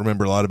don't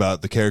remember a lot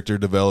about the character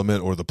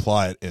development or the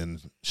plot in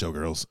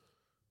Showgirls.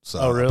 So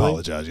Oh, really? I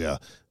apologize. Yeah,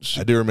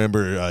 I do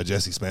remember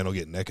Jesse Spano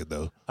getting naked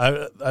though.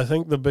 I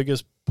think the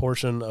biggest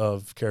portion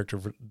of character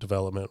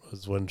development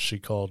was when she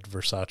called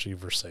Versace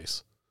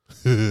Versace.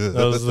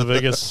 That was the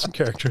biggest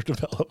character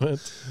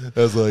development. I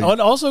was like, What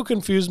also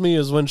confused me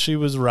is when she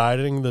was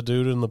riding the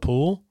dude in the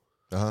pool.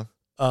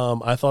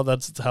 I thought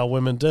that's how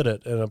women did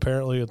it, and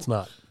apparently it's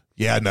not.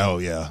 Yeah, no,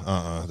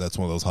 yeah, that's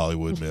one of those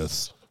Hollywood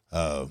myths.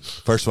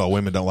 First of all,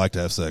 women don't like to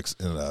have sex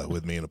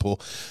with me in a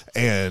pool,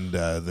 and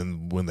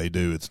then when they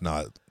do, it's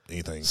not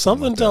anything.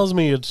 Something tells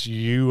me it's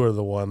you are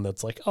the one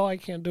that's like, oh, I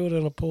can't do it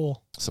in a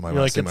pool. Somebody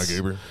You're might like, see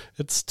my goober.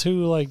 It's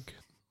too like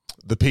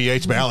The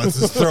pH balance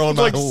is throwing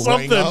my like whole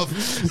wang something.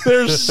 off.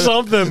 There's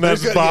something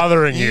that's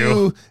bothering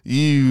you.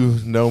 You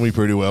know me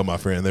pretty well, my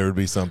friend. There would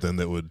be something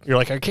that would. You're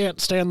like, I can't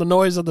stand the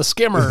noise of the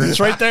skimmer. It's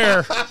right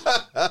there.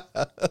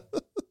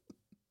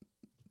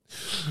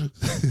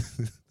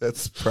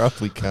 That's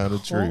probably kind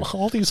of true.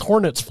 All these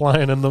hornets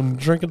flying and them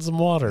drinking some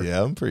water.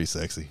 Yeah, I'm pretty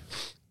sexy.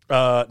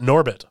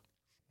 Norbit.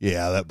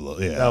 Yeah, that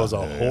blew. Yeah, That was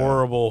a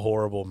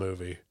horrible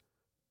movie.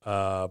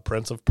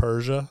 Prince of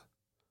Persia.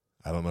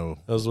 I don't know.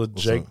 That was with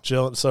Jake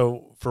Gyllenhaal.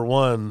 So for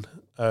one,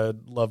 I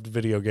loved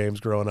video games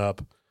growing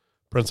up.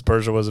 Prince of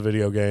Persia was a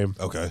video game.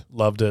 Okay.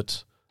 Loved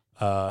it.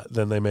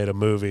 Then they made a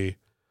movie,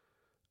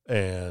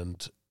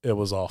 and it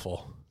was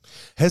awful.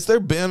 Has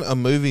there been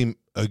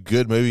a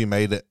good movie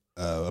made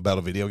about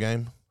a video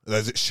game?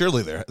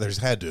 Surely there's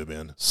had to have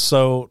been.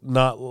 So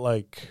not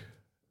like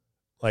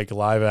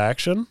live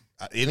action.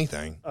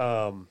 Anything.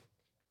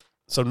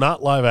 So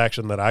not live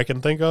action that I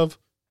can think of,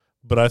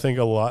 but I think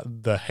a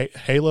lot. The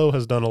Halo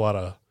has done a lot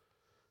of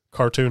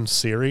cartoon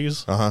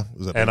series,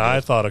 And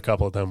I thought a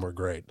couple of them were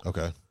great.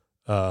 Okay.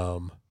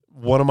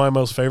 One of my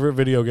most favorite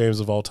video games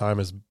of all time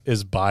is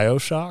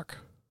BioShock.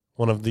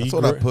 One of the That's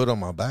what I put on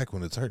my back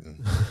when it's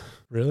hurting.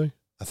 Really?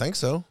 I think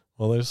so.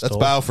 Well, That's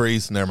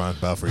BioFreeze. Never mind.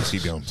 BioFreeze.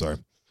 Keep going. Sorry.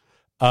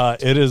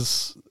 It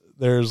is.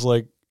 There's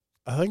I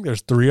think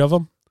there's 3 of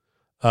them,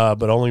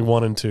 but only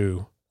 1 and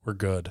 2 were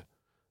good.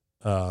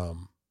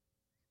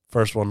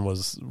 First one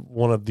was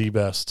one of the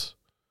best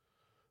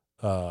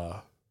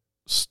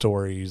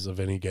stories of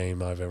any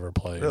game I've ever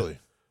played. Really?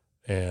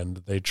 And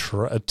they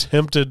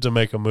attempted to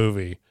make a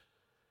movie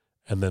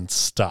and then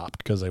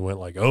stopped because they went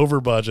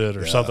over budget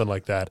or something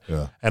like that.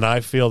 Yeah. And I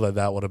feel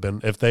that would have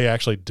been, if they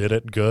actually did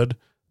it good,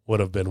 would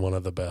have been one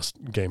of the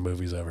best game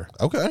movies ever.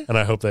 Okay. And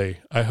I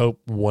hope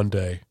one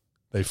day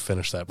they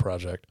finish that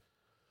project.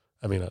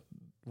 I mean,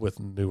 with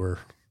newer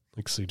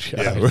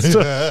CGI.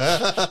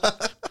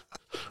 Yeah.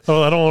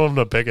 Oh, I don't want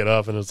them to pick it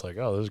up and it's like,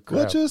 oh, this is crap.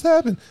 What just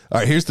happened? All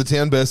right, here's the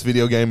 10 best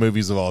video game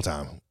movies of all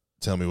time.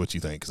 Tell me what you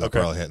think, because I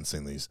probably hadn't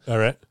seen these. All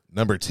right.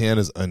 Number 10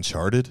 is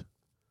Uncharted.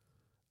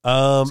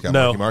 No,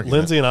 Marky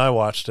Lindsay and I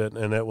watched it,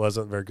 and it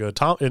wasn't very good.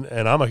 Tom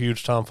and I'm a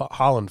huge Tom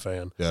Holland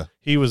fan. Yeah.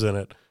 He was in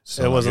it.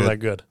 Still it not wasn't good? that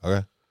good.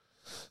 Okay.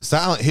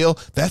 Silent Hill,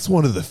 that's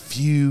one of the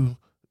few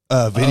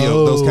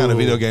those kind of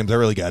video games I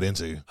really got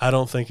into. I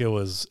don't think it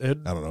was. I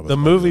don't know. The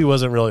movie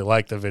wasn't really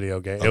like the video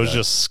game. Okay. It was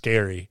just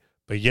scary.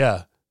 But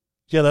yeah.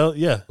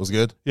 It was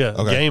good? Yeah,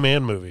 okay. Game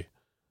and movie.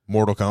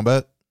 Mortal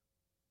Kombat?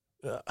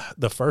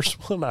 The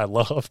first one I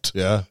loved.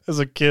 Yeah. As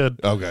a kid.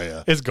 Okay,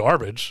 yeah. It's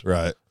garbage.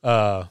 Right.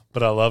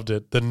 But I loved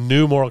it. The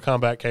new Mortal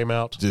Kombat came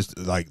out. Just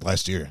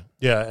last year.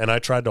 Yeah, and I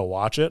tried to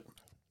watch it.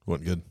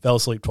 Wasn't good. Fell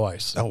asleep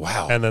twice. Oh,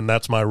 wow. And then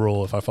that's my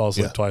rule. If I fall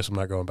asleep twice, I'm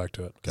not going back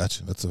to it.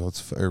 Gotcha. That's a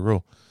fair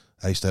rule.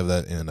 I used to have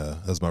that, and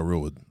that's my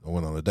rule. I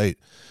went on a date.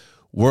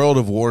 World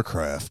of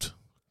Warcraft.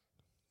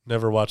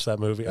 Never watched that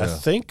movie. Yeah. I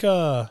think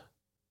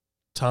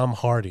Tom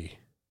Hardy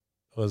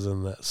was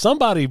in that.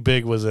 Somebody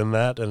big was in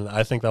that, and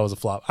I think that was a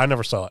flop. I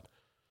never saw it.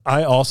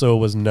 I also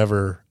was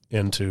never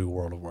into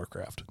World of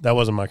Warcraft. That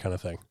wasn't my kind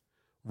of thing.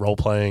 Role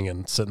playing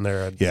and sitting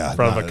there in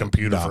front of a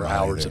computer for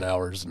hours and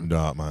hours. And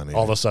not mine either.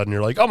 All of a sudden,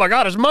 you're like, oh my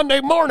God, it's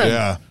Monday morning.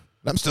 Yeah.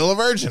 I'm still a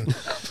virgin.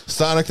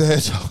 Sonic the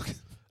Hedgehog.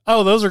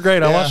 Oh, those are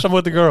great. I watched them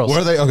with the girls.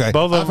 Were they? Okay.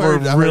 Both of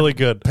them were really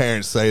good.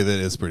 Parents say that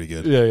it's pretty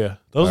good. Yeah.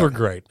 Those were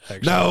great,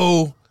 actually.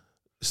 No.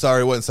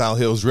 Sorry, it wasn't Silent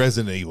Hill. It was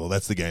Resident Evil.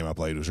 That's the game I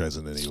played, was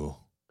Resident Evil.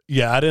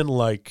 Yeah, I didn't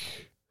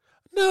like...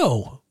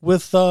 No.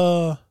 With,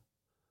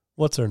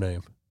 what's her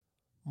name?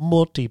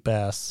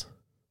 Multipass.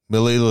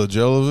 Mila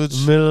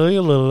Jovovich?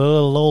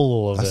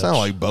 I sound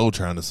like Bo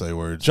trying to say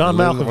words. John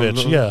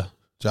Malkovich, yeah.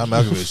 John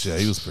Malkovich, yeah,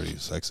 he was pretty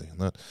sexy.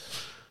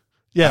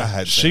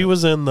 Yeah, she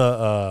was in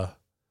the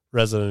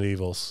Resident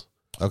Evils.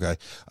 Okay.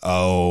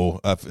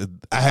 Oh, I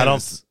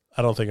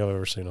don't think I've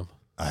ever seen them.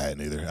 I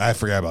hadn't either. I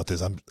forgot about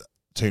this. I'm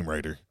Tomb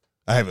Raider.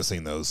 I haven't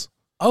seen those.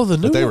 Oh,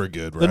 but they were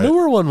good, right? The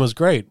newer one was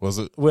great. Was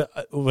it?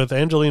 With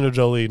Angelina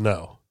Jolie,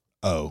 no.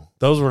 Oh.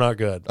 Those were not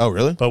good. Oh,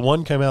 really? But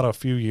one came out a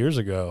few years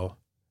ago,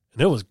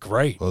 and it was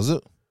great. Was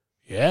it?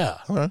 Yeah.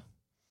 All right.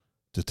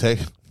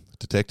 Detective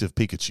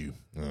Pikachu.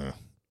 I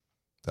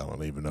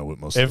don't even know what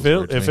most of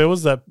those If it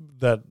was that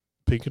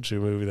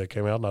Pikachu movie that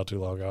came out not too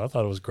long ago, I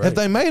thought it was great. Have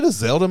they made a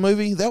Zelda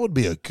movie? That would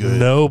be a good...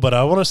 No, but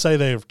I want to say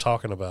they're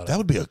talking about it. That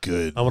would be a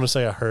good... I want to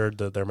say I heard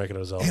that they're making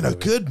a Zelda movie. And a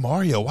good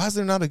Mario. Why is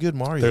there not a good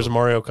Mario? There's a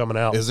Mario coming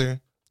out. Is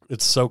there?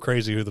 It's so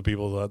crazy who the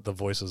people that the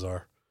voices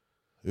are.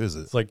 Who is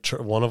it? It's like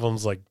one of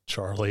them's like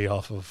Charlie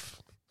off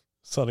of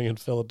Sunny in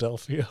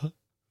Philadelphia.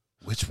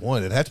 Which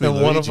one? It had to be And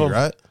Luigi, one of them-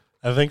 right?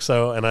 I think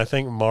so, and I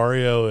think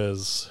Mario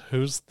is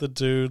who's the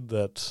dude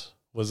that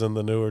was in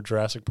the newer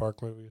Jurassic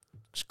Park movie?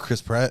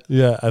 Chris Pratt.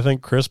 Yeah, I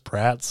think Chris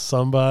Pratt's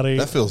somebody.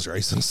 That feels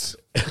racist.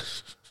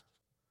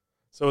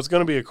 So it's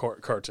going to be a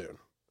cartoon.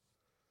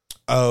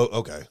 Oh,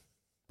 okay.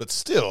 But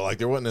still, like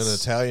there wasn't an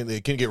Italian. They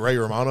couldn't get Ray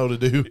Romano to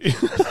do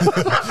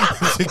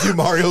to do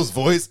Mario's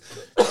voice.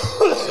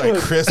 Like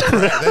Chris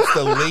Pratt.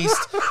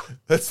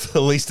 That's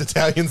the least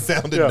Italian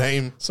sounding Yeah.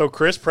 name. So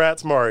Chris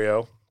Pratt's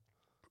Mario.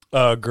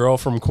 Girl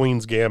from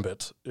Queen's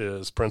Gambit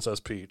is Princess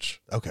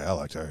Peach. Okay, I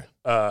liked her.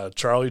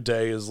 Charlie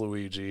Day is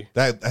Luigi.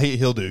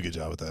 He'll do a good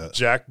job with that.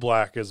 Jack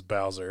Black is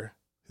Bowser.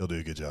 He'll do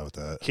a good job with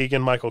that.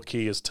 Keegan-Michael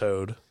Key is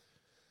Toad.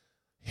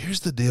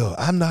 Here's the deal.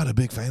 I'm not a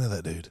big fan of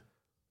that dude.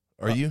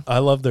 Are you? I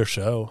love their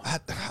show.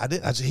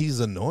 He's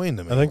annoying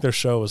to me. I think their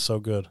show was so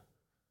good.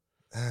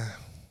 I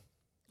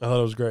thought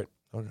it was great.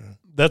 Okay.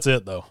 That's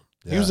it, though.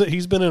 Yeah.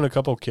 He's been in a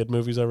couple kid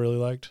movies I really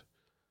liked.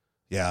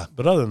 Yeah.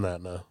 But other than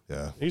that, no.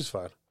 Yeah. He's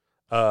fine.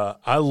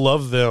 I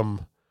love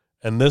them,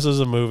 and this is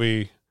a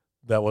movie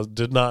that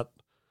did not,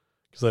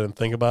 because I didn't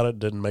think about it,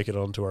 didn't make it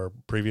onto our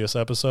previous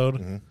episode,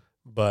 Mm-hmm.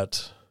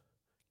 but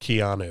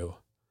Keanu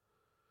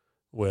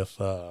with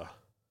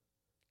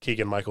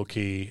Keegan-Michael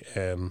Key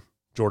and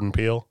Jordan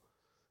Peele.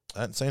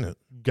 I hadn't seen it.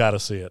 Got to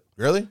see it.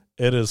 Really?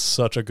 It is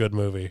such a good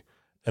movie,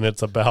 and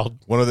it's about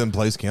One of them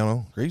plays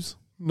Keanu Reeves?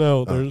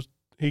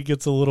 he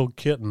gets a little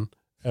kitten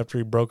after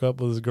he broke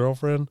up with his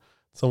girlfriend.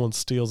 Someone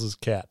steals his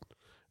cat,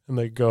 and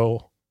they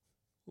go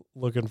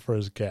looking for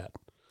his cat.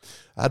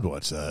 I'd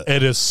watch that.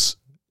 It is.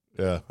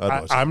 Yeah,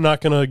 I'd watch I'm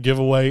not going to give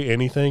away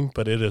anything,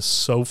 but it is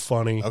so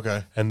funny, it.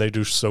 Okay. and they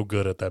do so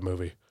good at that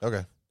movie.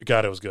 Okay.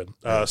 God, it was good.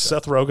 Yeah,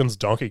 Seth Rogen's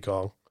Donkey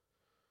Kong.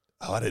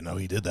 Oh, I didn't know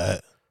he did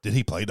that. Did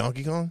he play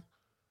Donkey Kong?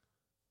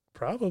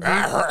 Probably.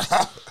 I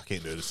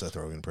can't do it. A Seth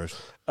Rogen impression.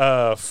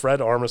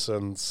 Fred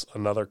Armisen's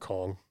another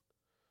Kong.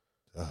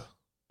 Ugh.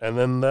 And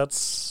then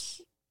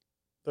that's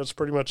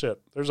pretty much it.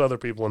 There's other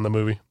people in the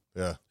movie.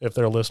 Yeah. If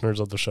they're listeners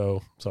of the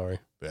show, sorry.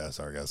 Yeah,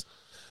 sorry, guys.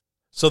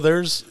 So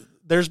there's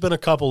been a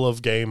couple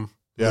of game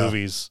Yeah.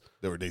 movies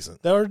They were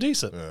decent. that are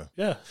decent. Yeah.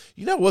 Yeah.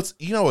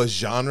 You know a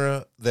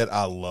genre that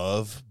I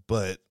love,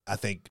 but I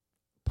think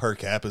per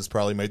cap has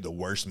probably made the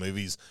worst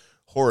movies?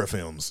 Horror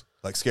films,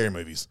 like scary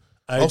movies.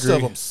 Most agree.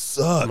 of them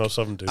suck. Most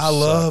of them do. I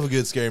love a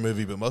good scary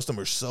movie, but most of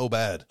them are so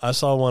bad. I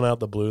saw one out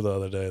the blue the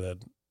other day that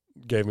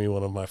gave me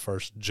one of my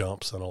first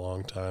jumps in a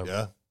long time.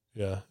 Yeah.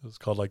 Yeah. It was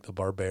called like The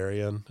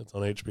Barbarian. It's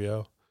on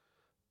HBO.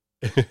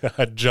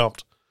 I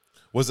jumped.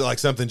 Was it like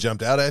something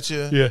jumped out at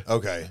you? Yeah.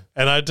 Okay.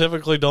 And I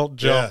typically don't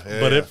jump, Yeah,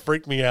 but yeah. it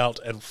freaked me out.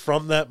 And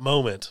from that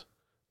moment,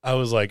 I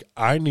was like,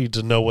 I need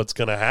to know what's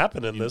going to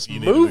happen in this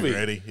You need to movie. be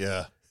ready.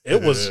 Yeah.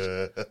 It was.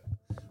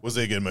 Was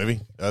it a good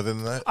movie other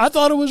than that? I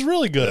thought it was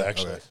really good, Yeah,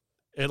 actually. okay.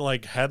 It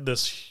like had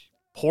this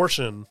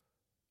portion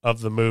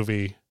of the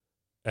movie,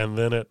 and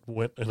then it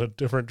went in a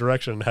different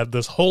direction and had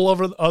this whole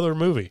other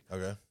movie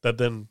Okay. that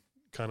then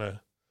kind of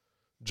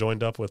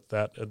joined up with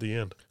that at the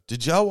end.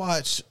 Did y'all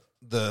watch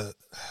the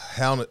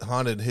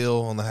Haunted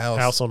Hill on the House?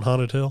 House on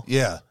Haunted Hill?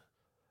 Yeah.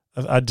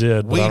 I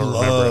did. But We I don't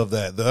remember love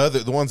that.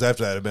 The ones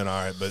after that have been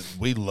all right, but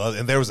we love.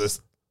 And there was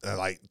this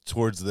like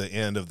towards the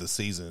end of the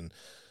season,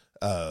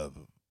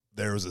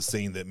 there was a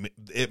scene that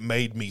it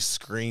made me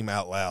scream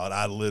out loud.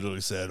 I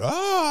literally said,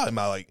 "Ah!" and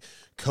my like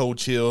cold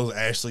chills.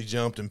 Ashley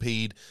jumped and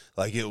peed.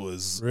 Like it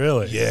was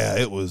Really? Yeah,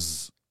 it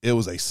was.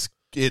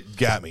 It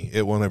got me.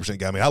 It 100%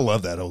 got me. I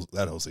love that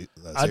whole series.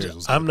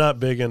 Was I'm good. not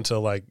big into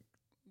like,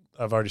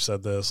 I've already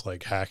said this,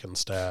 like hack and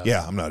staff.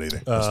 Yeah, I'm not either.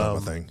 That's not my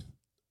thing.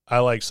 I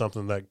like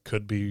something that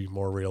could be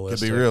more Could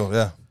realistic. be real.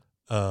 Yeah.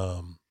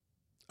 I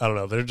don't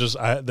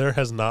know. There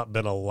has not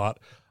been a lot.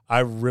 I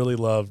really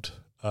loved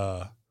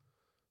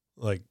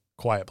like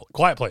Quiet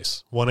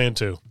Place 1 and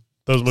 2.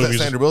 Those Is that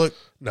movies. Sandra Bullock?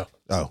 No.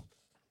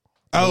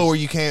 Oh, where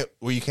you can't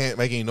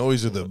make any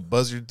noise, or the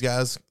buzzard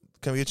guys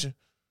come get you.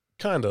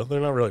 Kind of. They're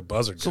not really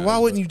buzzard. So guys, why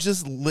wouldn't but- you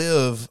just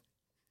live?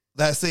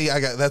 That's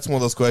one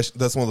of those questions.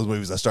 That's one of those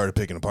movies I started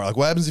picking apart. Like,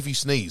 what happens if you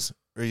sneeze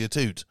or you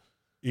toot?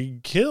 You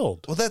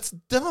killed. Well, that's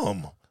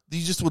dumb.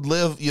 You just would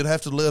live. You'd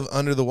have to live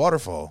under the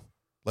waterfall.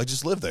 Like,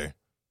 just live there,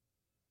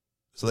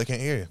 so they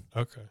can't hear you.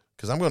 Okay.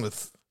 Because I'm going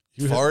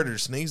to fart or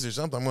sneeze or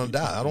something. I'm going to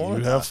die. I don't want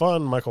You to have die.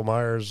 fun, Michael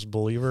Myers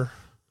believer.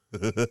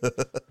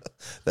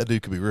 That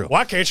dude could be real.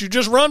 Why can't you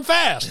just run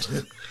fast?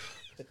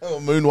 I'll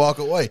moonwalk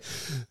away.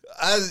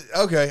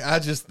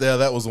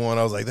 That was one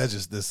I was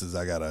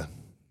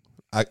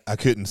like, I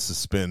couldn't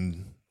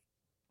suspend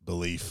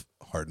belief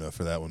hard enough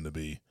for that one to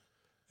be.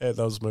 Yeah,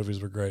 those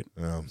movies were great.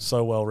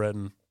 So well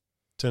written.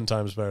 10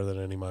 times better than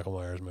any Michael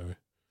Myers movie.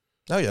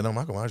 Oh yeah, no,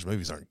 Michael Myers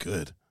movies aren't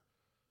good.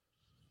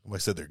 Nobody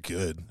said they're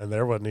good. And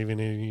there wasn't even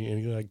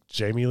any like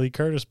Jamie Lee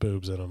Curtis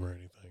boobs in them or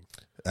anything.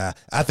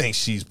 I think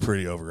she's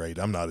pretty overrated.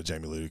 I'm not a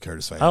Jamie Lee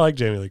Curtis fan. I like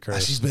Jamie Lee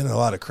Curtis. She's been in a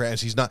lot of crap.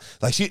 She's not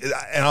like she,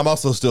 and I'm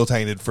also still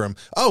tainted from.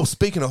 Oh,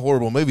 speaking of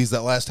horrible movies,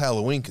 that last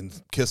Halloween can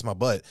kiss my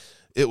butt.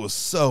 It was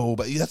so,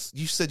 but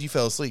you said you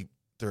fell asleep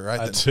right?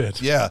 I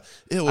did. Yeah.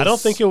 It was, I don't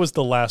think it was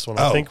the last one.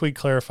 I Oh. think we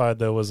clarified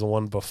there was the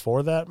one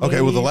before that. Maybe.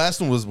 Okay, well, the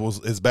last one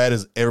was as bad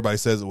as everybody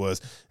says it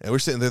was, and we're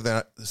sitting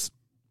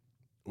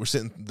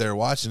there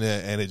watching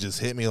it, and it just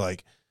hit me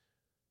like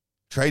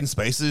Trading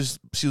Spaces.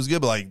 She was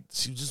good, but like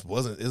she just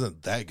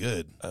isn't that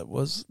good.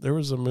 There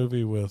was a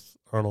movie with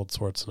Arnold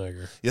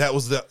Schwarzenegger. Yeah, that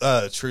was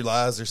the True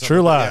Lies or something.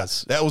 True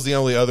Lies. Yeah, that was the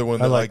only other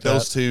one I that like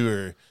those two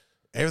are.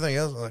 Everything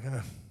else, like,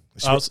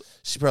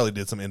 she probably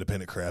did some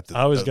independent crap.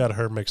 I always got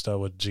her mixed up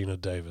with Gina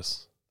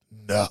Davis.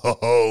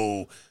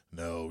 No.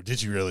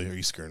 Did you really? Are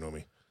you screwing on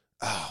me?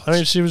 Oh, I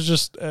mean, she was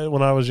just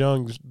when I was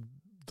young.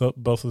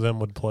 Both of them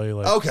would play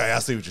like okay, I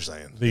see what you're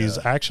saying. these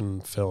Yeah.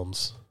 action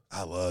films.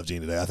 I love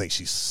Gina Day. I think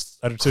she's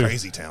I do too.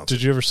 crazy talented.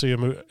 Did you ever see a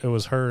movie? It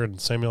was her and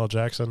Samuel L.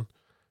 Jackson.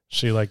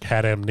 She like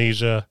had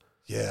amnesia.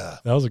 Yeah,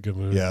 That was a good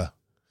movie. yeah.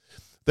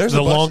 There's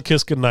The Long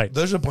Kiss Goodnight.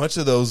 There's a bunch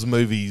of those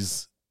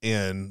movies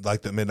in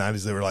like the mid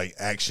 '90s that were like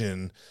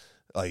action,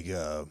 like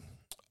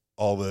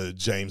all the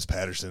James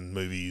Patterson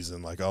movies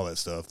and like all that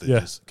stuff. That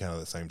just kind of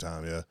at the same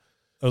time. Yeah,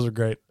 Those are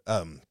great.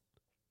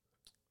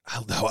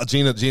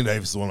 Gina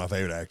Davis is one of my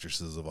favorite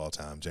actresses of all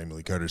time. Jamie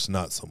Lee Curtis,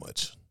 not so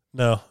much.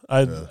 No,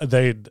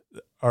 they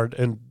are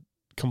in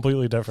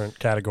completely different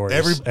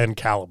categories and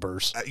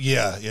calibers.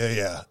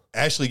 Yeah.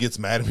 Ashley gets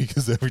mad at me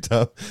because every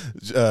time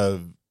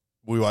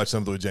we watch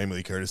something with Jamie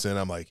Lee Curtis in,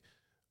 I'm like,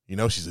 you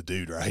know, she's a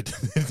dude, right?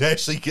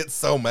 Ashley gets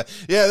so mad.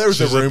 Yeah, there was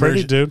She's a rumor.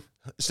 pretty dude.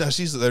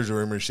 There's a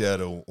rumor she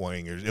had a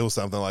wang, or it was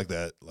something like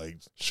that. Like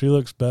She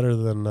looks better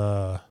than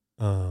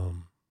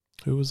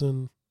who was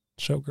in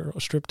Showgirl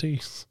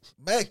Striptease.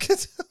 man,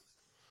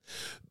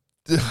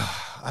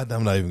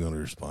 I'm not even going to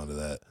respond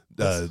to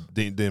that.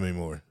 Demi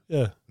Moore.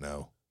 Yeah,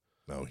 No,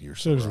 you're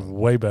she so looks wrong.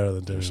 way better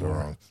than You're Demi so Moore.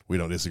 wrong. We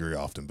don't disagree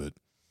often, but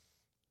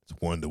it's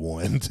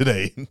 1-1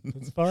 today.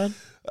 It's fine.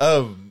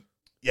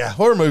 Yeah,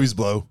 horror movies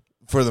blow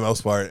for the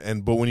most part,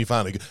 but when you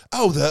finally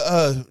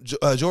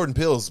the Jordan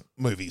Peele's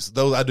movies,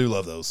 those I do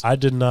love those. I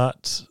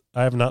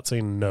have not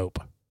seen Nope.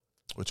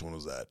 Which one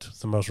was that? It's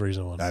the most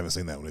recent one. I haven't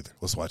seen that one either.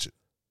 Let's watch it.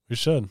 We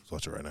should. Let's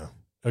watch it right now.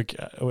 Okay,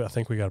 I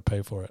think we got to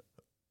pay for it.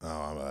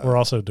 Oh, We're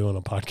also doing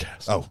a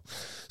podcast. Oh,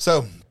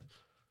 so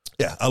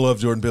yeah, I love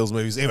Jordan Peele's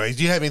movies. Anyway,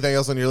 do you have anything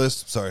else on your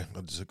list? Sorry,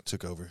 I just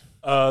took over.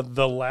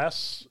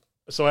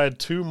 So I had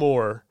two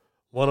more.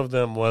 One of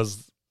them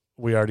was,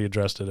 we already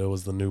addressed it. It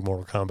was the new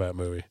Mortal Kombat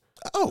movie.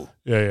 Oh,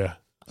 Yeah.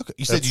 okay.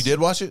 You said you did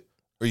watch it,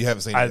 or you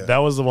haven't seen it yet? That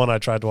was the one I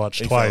tried to watch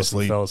You twice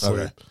and fell fell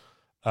asleep.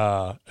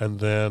 asleep. And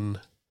then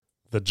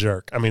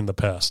The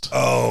Pest.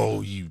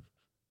 Oh, you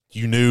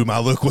knew my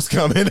look was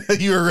coming.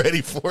 You were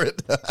ready for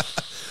it.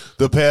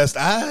 The Pest.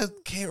 I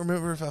can't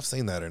remember if I've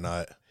seen that or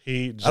not.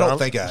 I don't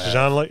think I have.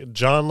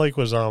 John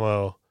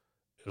Leguizamo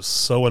is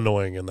so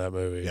annoying in that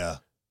movie. Yeah,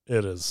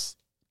 It is.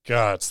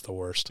 God, it's the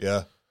worst.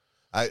 yeah.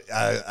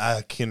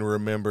 I can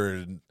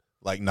remember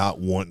like not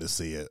wanting to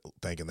see it,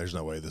 thinking there's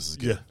no way this is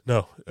Yeah. good.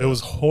 No, it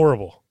was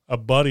horrible.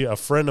 A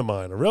friend of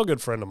mine, a real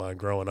good friend of mine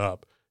growing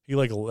up, that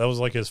was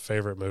like his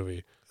favorite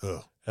movie.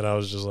 Ugh. And I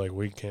was just like,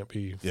 we can't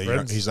be Yeah,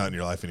 friends. he's not in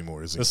your life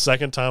anymore, is he? The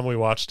second time we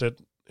watched it,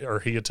 or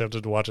he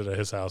attempted to watch it at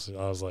his house,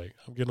 I was like,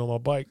 I'm getting on my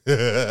bike.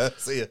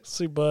 See ya.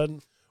 See,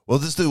 bud. Well,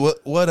 just do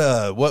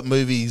what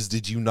movies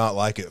did you not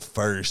like at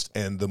first,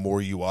 and the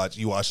more you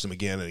watched them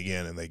again and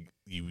again, and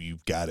you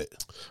got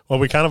it. Well,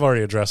 we kind of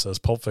already addressed this.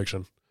 Pulp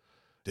Fiction.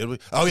 Did we?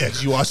 Oh yeah,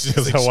 'cause you watched it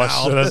as a I watched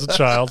child. it as a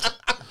child.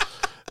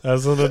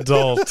 As an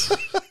adult.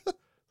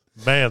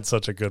 Man,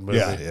 such a good movie.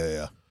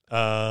 Yeah.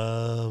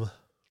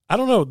 I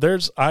don't know.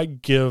 I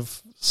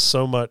give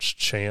so much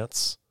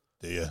chance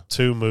Yeah.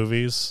 to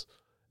movies.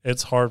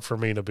 It's hard for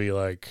me to be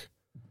like,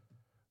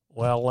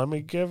 well, let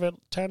me give it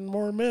 10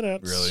 more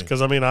minutes. Really?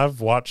 Because,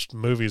 I've watched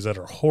movies that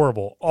are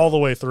horrible all the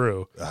way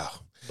through, Oh,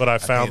 but I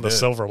can't found do the it.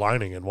 silver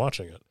lining in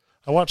watching it.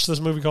 I watched this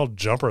movie called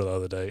Jumper the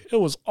other day. It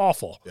was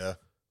awful, yeah.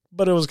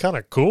 but it was kind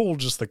of cool,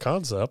 just the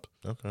concept.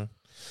 Okay.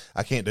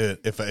 I can't do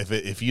it.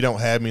 If you don't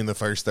have me in the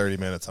first 30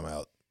 minutes, I'm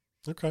out.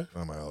 Okay.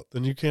 I'm out.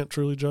 Then you can't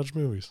truly judge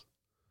movies.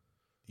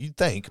 You'd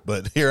think,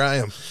 but here I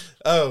am.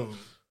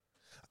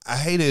 I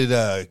hated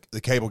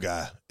The Cable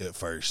Guy at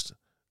first.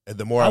 And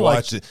the more I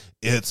watched it,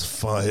 it's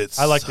fun.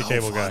 I like The so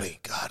Cable Guy. funny.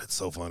 God, it's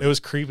so funny. It was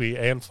creepy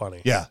and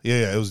funny. Yeah.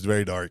 It was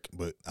very dark,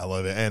 but I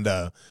love it. And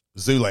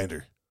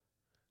Zoolander.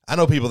 I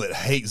know people that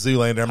hate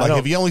Zoolander. I'm like,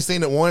 have you only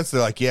seen it once?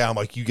 They're like, yeah. I'm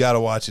like, you got to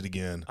watch it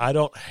again. I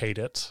don't hate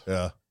it,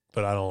 Yeah.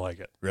 but I don't like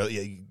it. Really?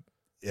 Yeah.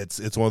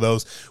 It's one of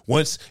those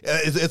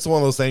it's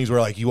one of those things where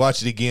like you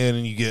watch it again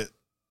and you get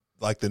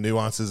like the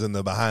nuances and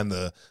the behind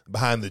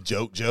the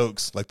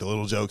jokes, like the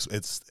little jokes.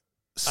 It's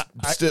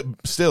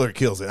Stiller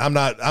kills it. I'm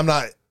not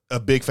a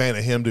big fan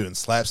of him doing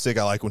slapstick.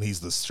 I like when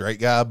he's the straight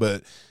guy,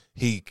 but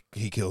he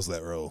kills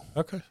that role.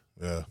 Okay.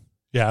 Yeah.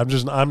 Yeah,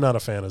 I'm not a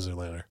fan of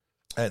Zoolander.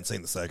 I hadn't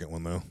seen the second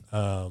one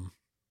though.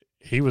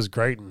 He was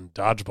great in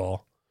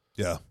Dodgeball.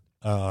 Yeah.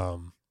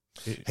 Um,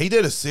 He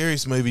did a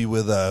serious movie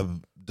with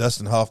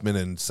Dustin Hoffman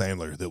and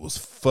Sandler that was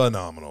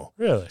phenomenal.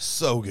 Really?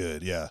 So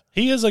good, yeah.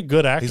 He is a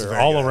good He's a actor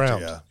very all good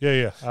around. actor,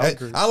 Yeah. I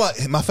agree. I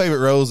like my favorite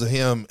roles of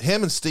him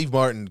and Steve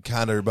Martin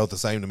kind of are both the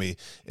same to me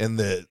in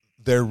that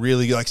they're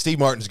really like Steve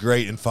Martin's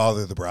great in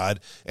Father of the Bride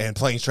and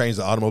Planes, Trains,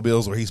 and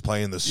Automobiles, where he's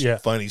playing the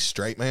funny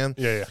straight man.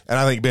 Yeah. And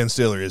I think Ben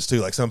Stiller is too.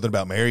 Like Something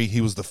About Mary,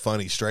 he was the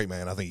funny straight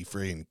man. I think he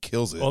freaking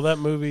kills it. Well, that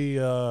movie,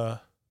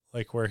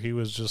 like where he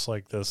was just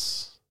like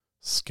this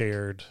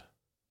scared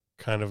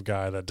kind of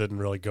guy that didn't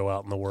really go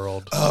out in the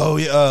world. Oh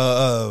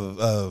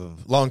yeah,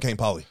 Long Came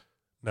Polly.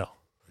 No. Are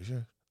you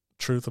sure?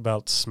 Truth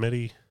About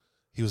Smitty.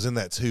 He was in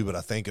that too, but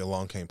I think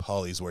Along Came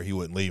Polly's where he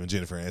wouldn't leave, and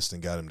Jennifer Aniston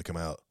got him to come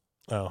out.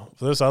 Oh,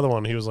 for this other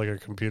one, he was like a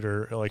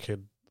computer, like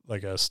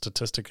a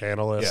statistic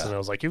analyst, and I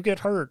was like, "You get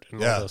hurt."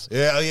 And all this.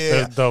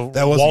 Yeah. The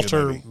that was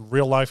Walter,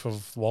 real life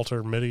of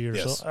Walter Mitty or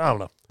something. I don't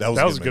know.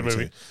 That was a good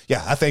movie. Too.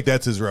 Yeah, I think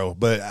that's his role.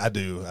 But I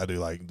do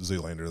like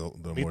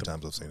Zoolander the more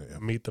times I've seen it. Yeah.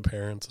 Meet the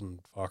Parents and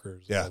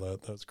Fockers. Yeah, and all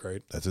that. That's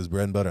great. That's his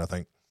bread and butter, I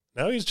think.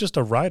 Now he's just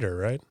a writer,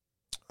 right?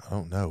 I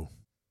don't know.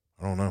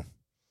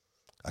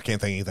 I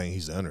can't think of anything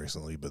he's done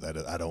recently, but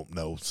I don't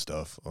know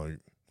stuff. Like,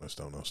 I just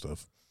don't know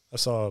stuff. I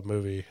saw a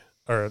movie,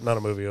 or not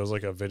a movie. It was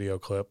like a video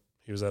clip.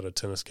 He was at a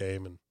tennis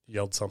game and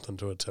yelled something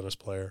to a tennis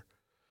player.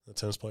 The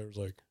tennis player was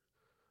like,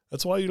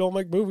 "That's why you don't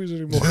make movies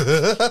anymore."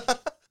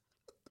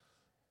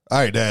 All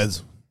right,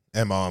 dads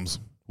and moms,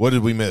 what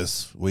did we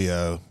miss? We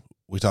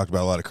talked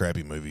about a lot of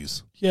crappy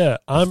movies. Yeah,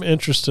 I'm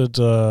interested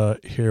to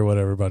hear what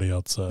everybody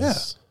else says. Yeah.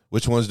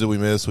 Which ones did we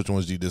miss? Which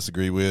ones do you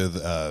disagree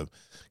with?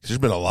 There's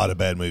been a lot of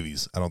bad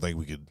movies. I don't think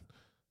we could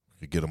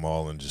get them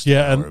all in just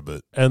an hour,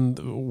 but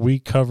we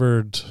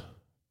covered,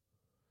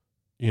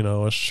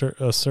 a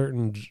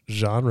certain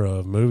genre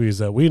of movies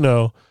that we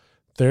know.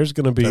 There's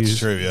going to be That's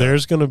true, yeah.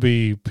 There's going to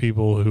be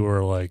people who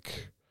are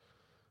like,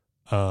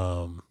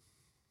 God,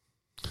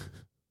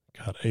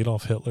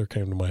 Adolf Hitler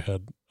came to my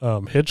head.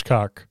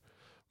 Hitchcock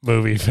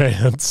movie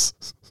fans.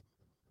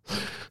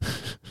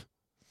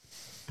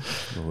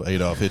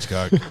 Adolf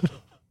Hitchcock.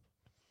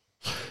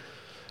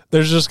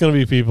 There's just going to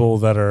be people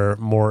that are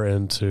more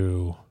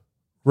into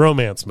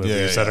romance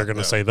movies that are going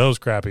to say those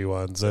crappy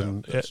ones.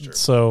 And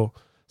so,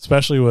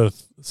 especially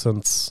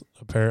since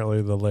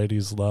apparently the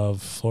ladies love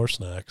floor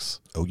snacks.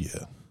 Oh,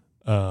 yeah.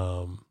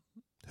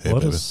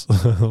 Let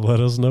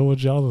us know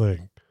what y'all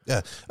think.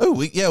 Yeah. Oh,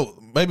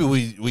 maybe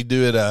we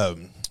do it.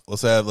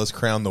 Let's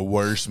crown the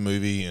worst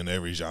movie in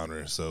every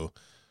genre. So,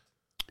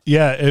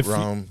 yeah,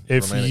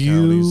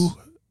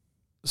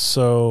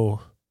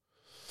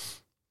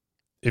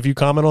 if you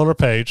comment on our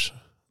page,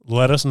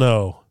 let us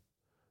know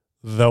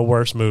the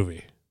worst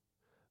movie,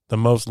 the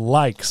most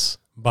likes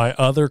by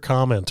other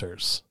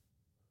commenters.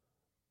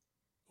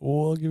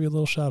 We'll give you a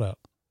little shout out.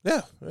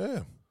 Yeah.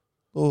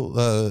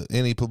 Well,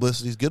 any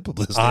publicity is good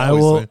publicity. I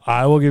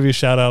will give you a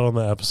shout out on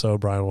the episode.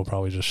 Brian will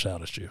probably just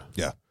shout at you.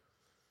 Yeah.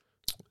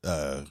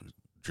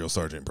 Drill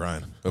Sergeant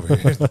Brian over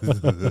here.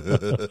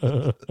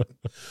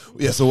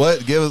 Yeah. So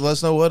let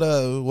us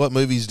know what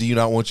movies do you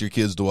not want your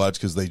kids to watch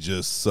because they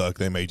just suck?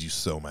 They made you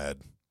so mad.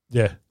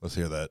 Yeah. Let's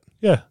hear that.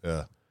 Yeah.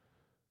 Yeah.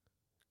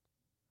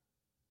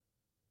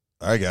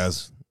 All right,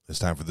 guys. It's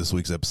time for this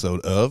week's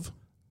episode of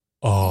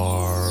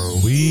Are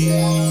We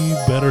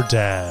Better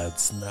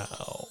Dads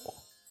Now?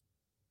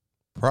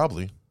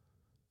 Probably.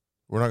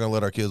 We're not going to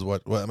let our kids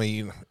watch. Well, I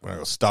mean, we're not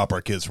going to stop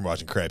our kids from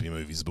watching crappy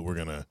movies, but we're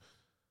going to.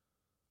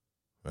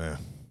 Yeah.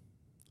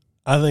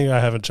 I think I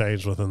haven't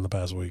changed within the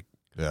past week.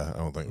 Yeah, I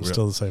don't think we're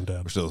still the same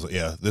dad. We're still,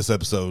 this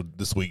episode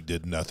this week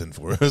did nothing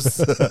for us.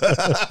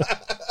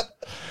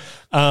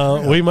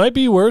 We might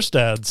be worse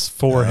dads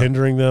for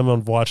hindering them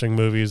on watching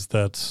movies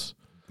that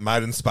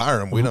might inspire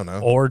them. We don't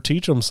know, or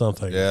teach them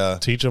something. Yeah,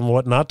 teach them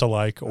what not to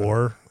like,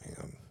 or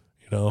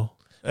to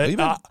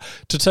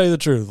tell you the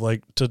truth,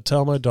 like to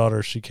tell my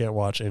daughter she can't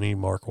watch any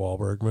Mark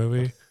Wahlberg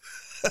movie,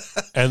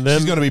 and then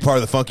she's going to be part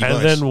of the funky bunch.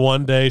 And then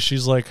one day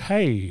she's like,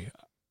 "Hey,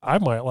 I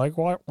might like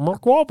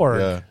Mark Wahlberg."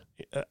 Yeah.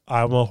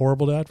 I'm a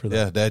horrible dad for that.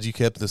 Yeah, Dad, you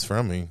kept this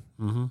from me.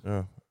 Mm-hmm.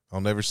 Yeah,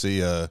 I'll never see.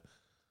 What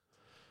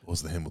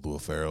was the hymn with Will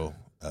Ferrell?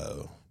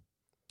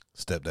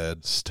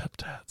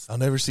 Stepdads. I'll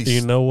never see.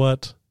 You know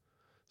what?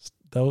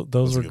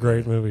 Those were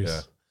great movies.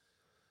 Yeah.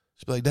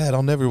 She'd be like, Dad,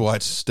 I'll never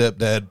watch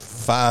Stepdad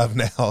 5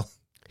 now.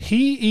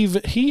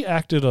 He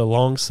acted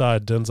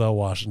alongside Denzel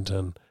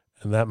Washington,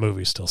 and that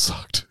movie still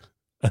sucked.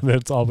 And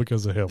it's all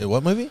because of him.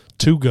 What movie?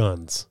 Two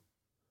Guns.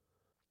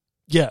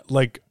 Yeah,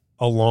 like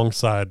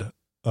alongside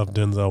of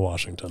Denzel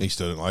Washington. He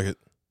still didn't like it?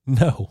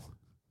 No.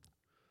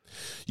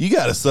 You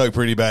got to suck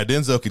pretty bad.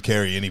 Denzel could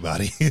carry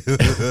anybody.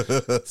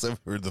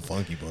 Except for the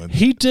funky bunch.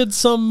 He did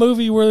some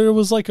movie where there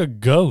was like a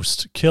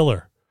ghost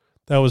killer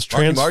that was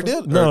Mark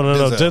did? No,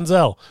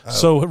 Denzel. Oh.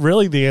 So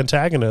really the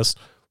antagonist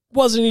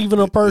wasn't even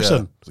a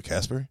person. Was it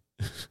Casper?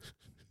 Yeah.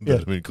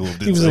 That'd be cool.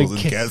 Denzel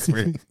was in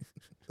Casper.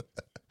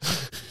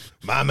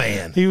 My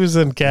man. He was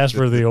in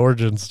Casper the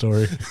Origin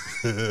Story.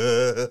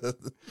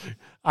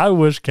 I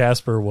wish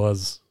Casper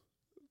was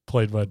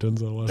played by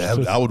Denzel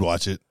Washington. I would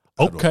watch it.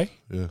 Okay.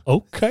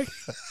 Okay.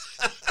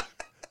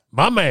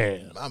 My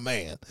man.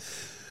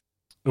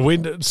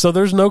 So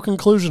there's no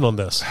conclusion on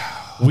this.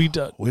 We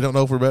don't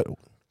know if we're better.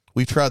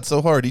 We've tried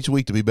so hard each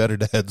week to be better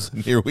dads,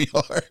 and here we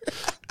are.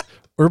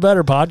 We're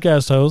better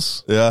podcast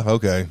hosts. Yeah,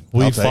 okay.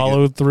 We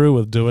followed through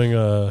with doing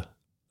a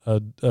a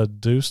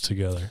deuce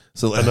together,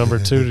 So a number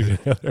 2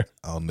 together.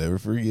 I'll never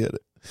forget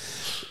it.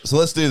 So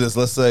let's do this.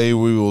 Let's say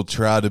we will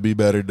try to be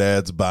better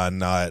dads by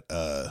not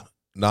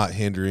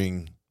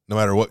hindering, no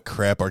matter what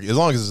crap, as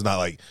long as it's not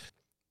like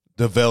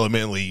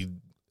developmentally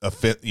not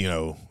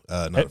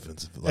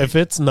offensive. Like, If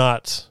it's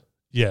not,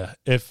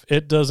 if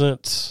it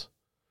doesn't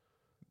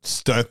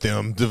stunt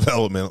them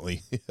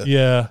developmentally.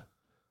 Yeah.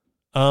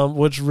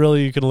 Which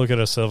really you can look at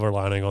a silver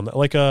lining on that.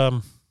 Like,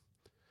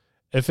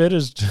 if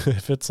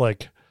it's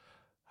like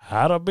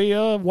how to be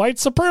a white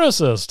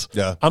supremacist,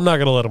 Yeah. I'm not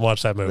going to let them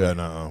watch that movie. Yeah,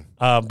 no.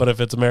 But if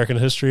it's American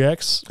History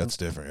X, That's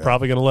different. Yeah.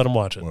 probably going to let them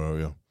watch it. Well,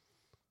 yeah.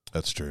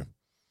 That's true.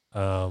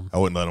 Um, I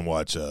wouldn't let them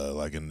watch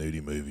like a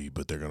nudie movie,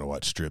 but they're going to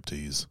watch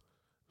striptease.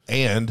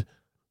 And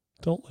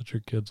don't let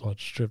your kids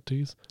watch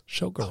striptease.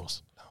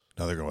 Showgirls.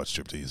 no, they're going to watch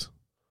striptease.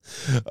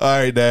 All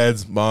right,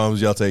 dads,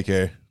 moms, y'all take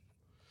care.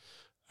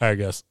 All right,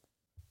 guys.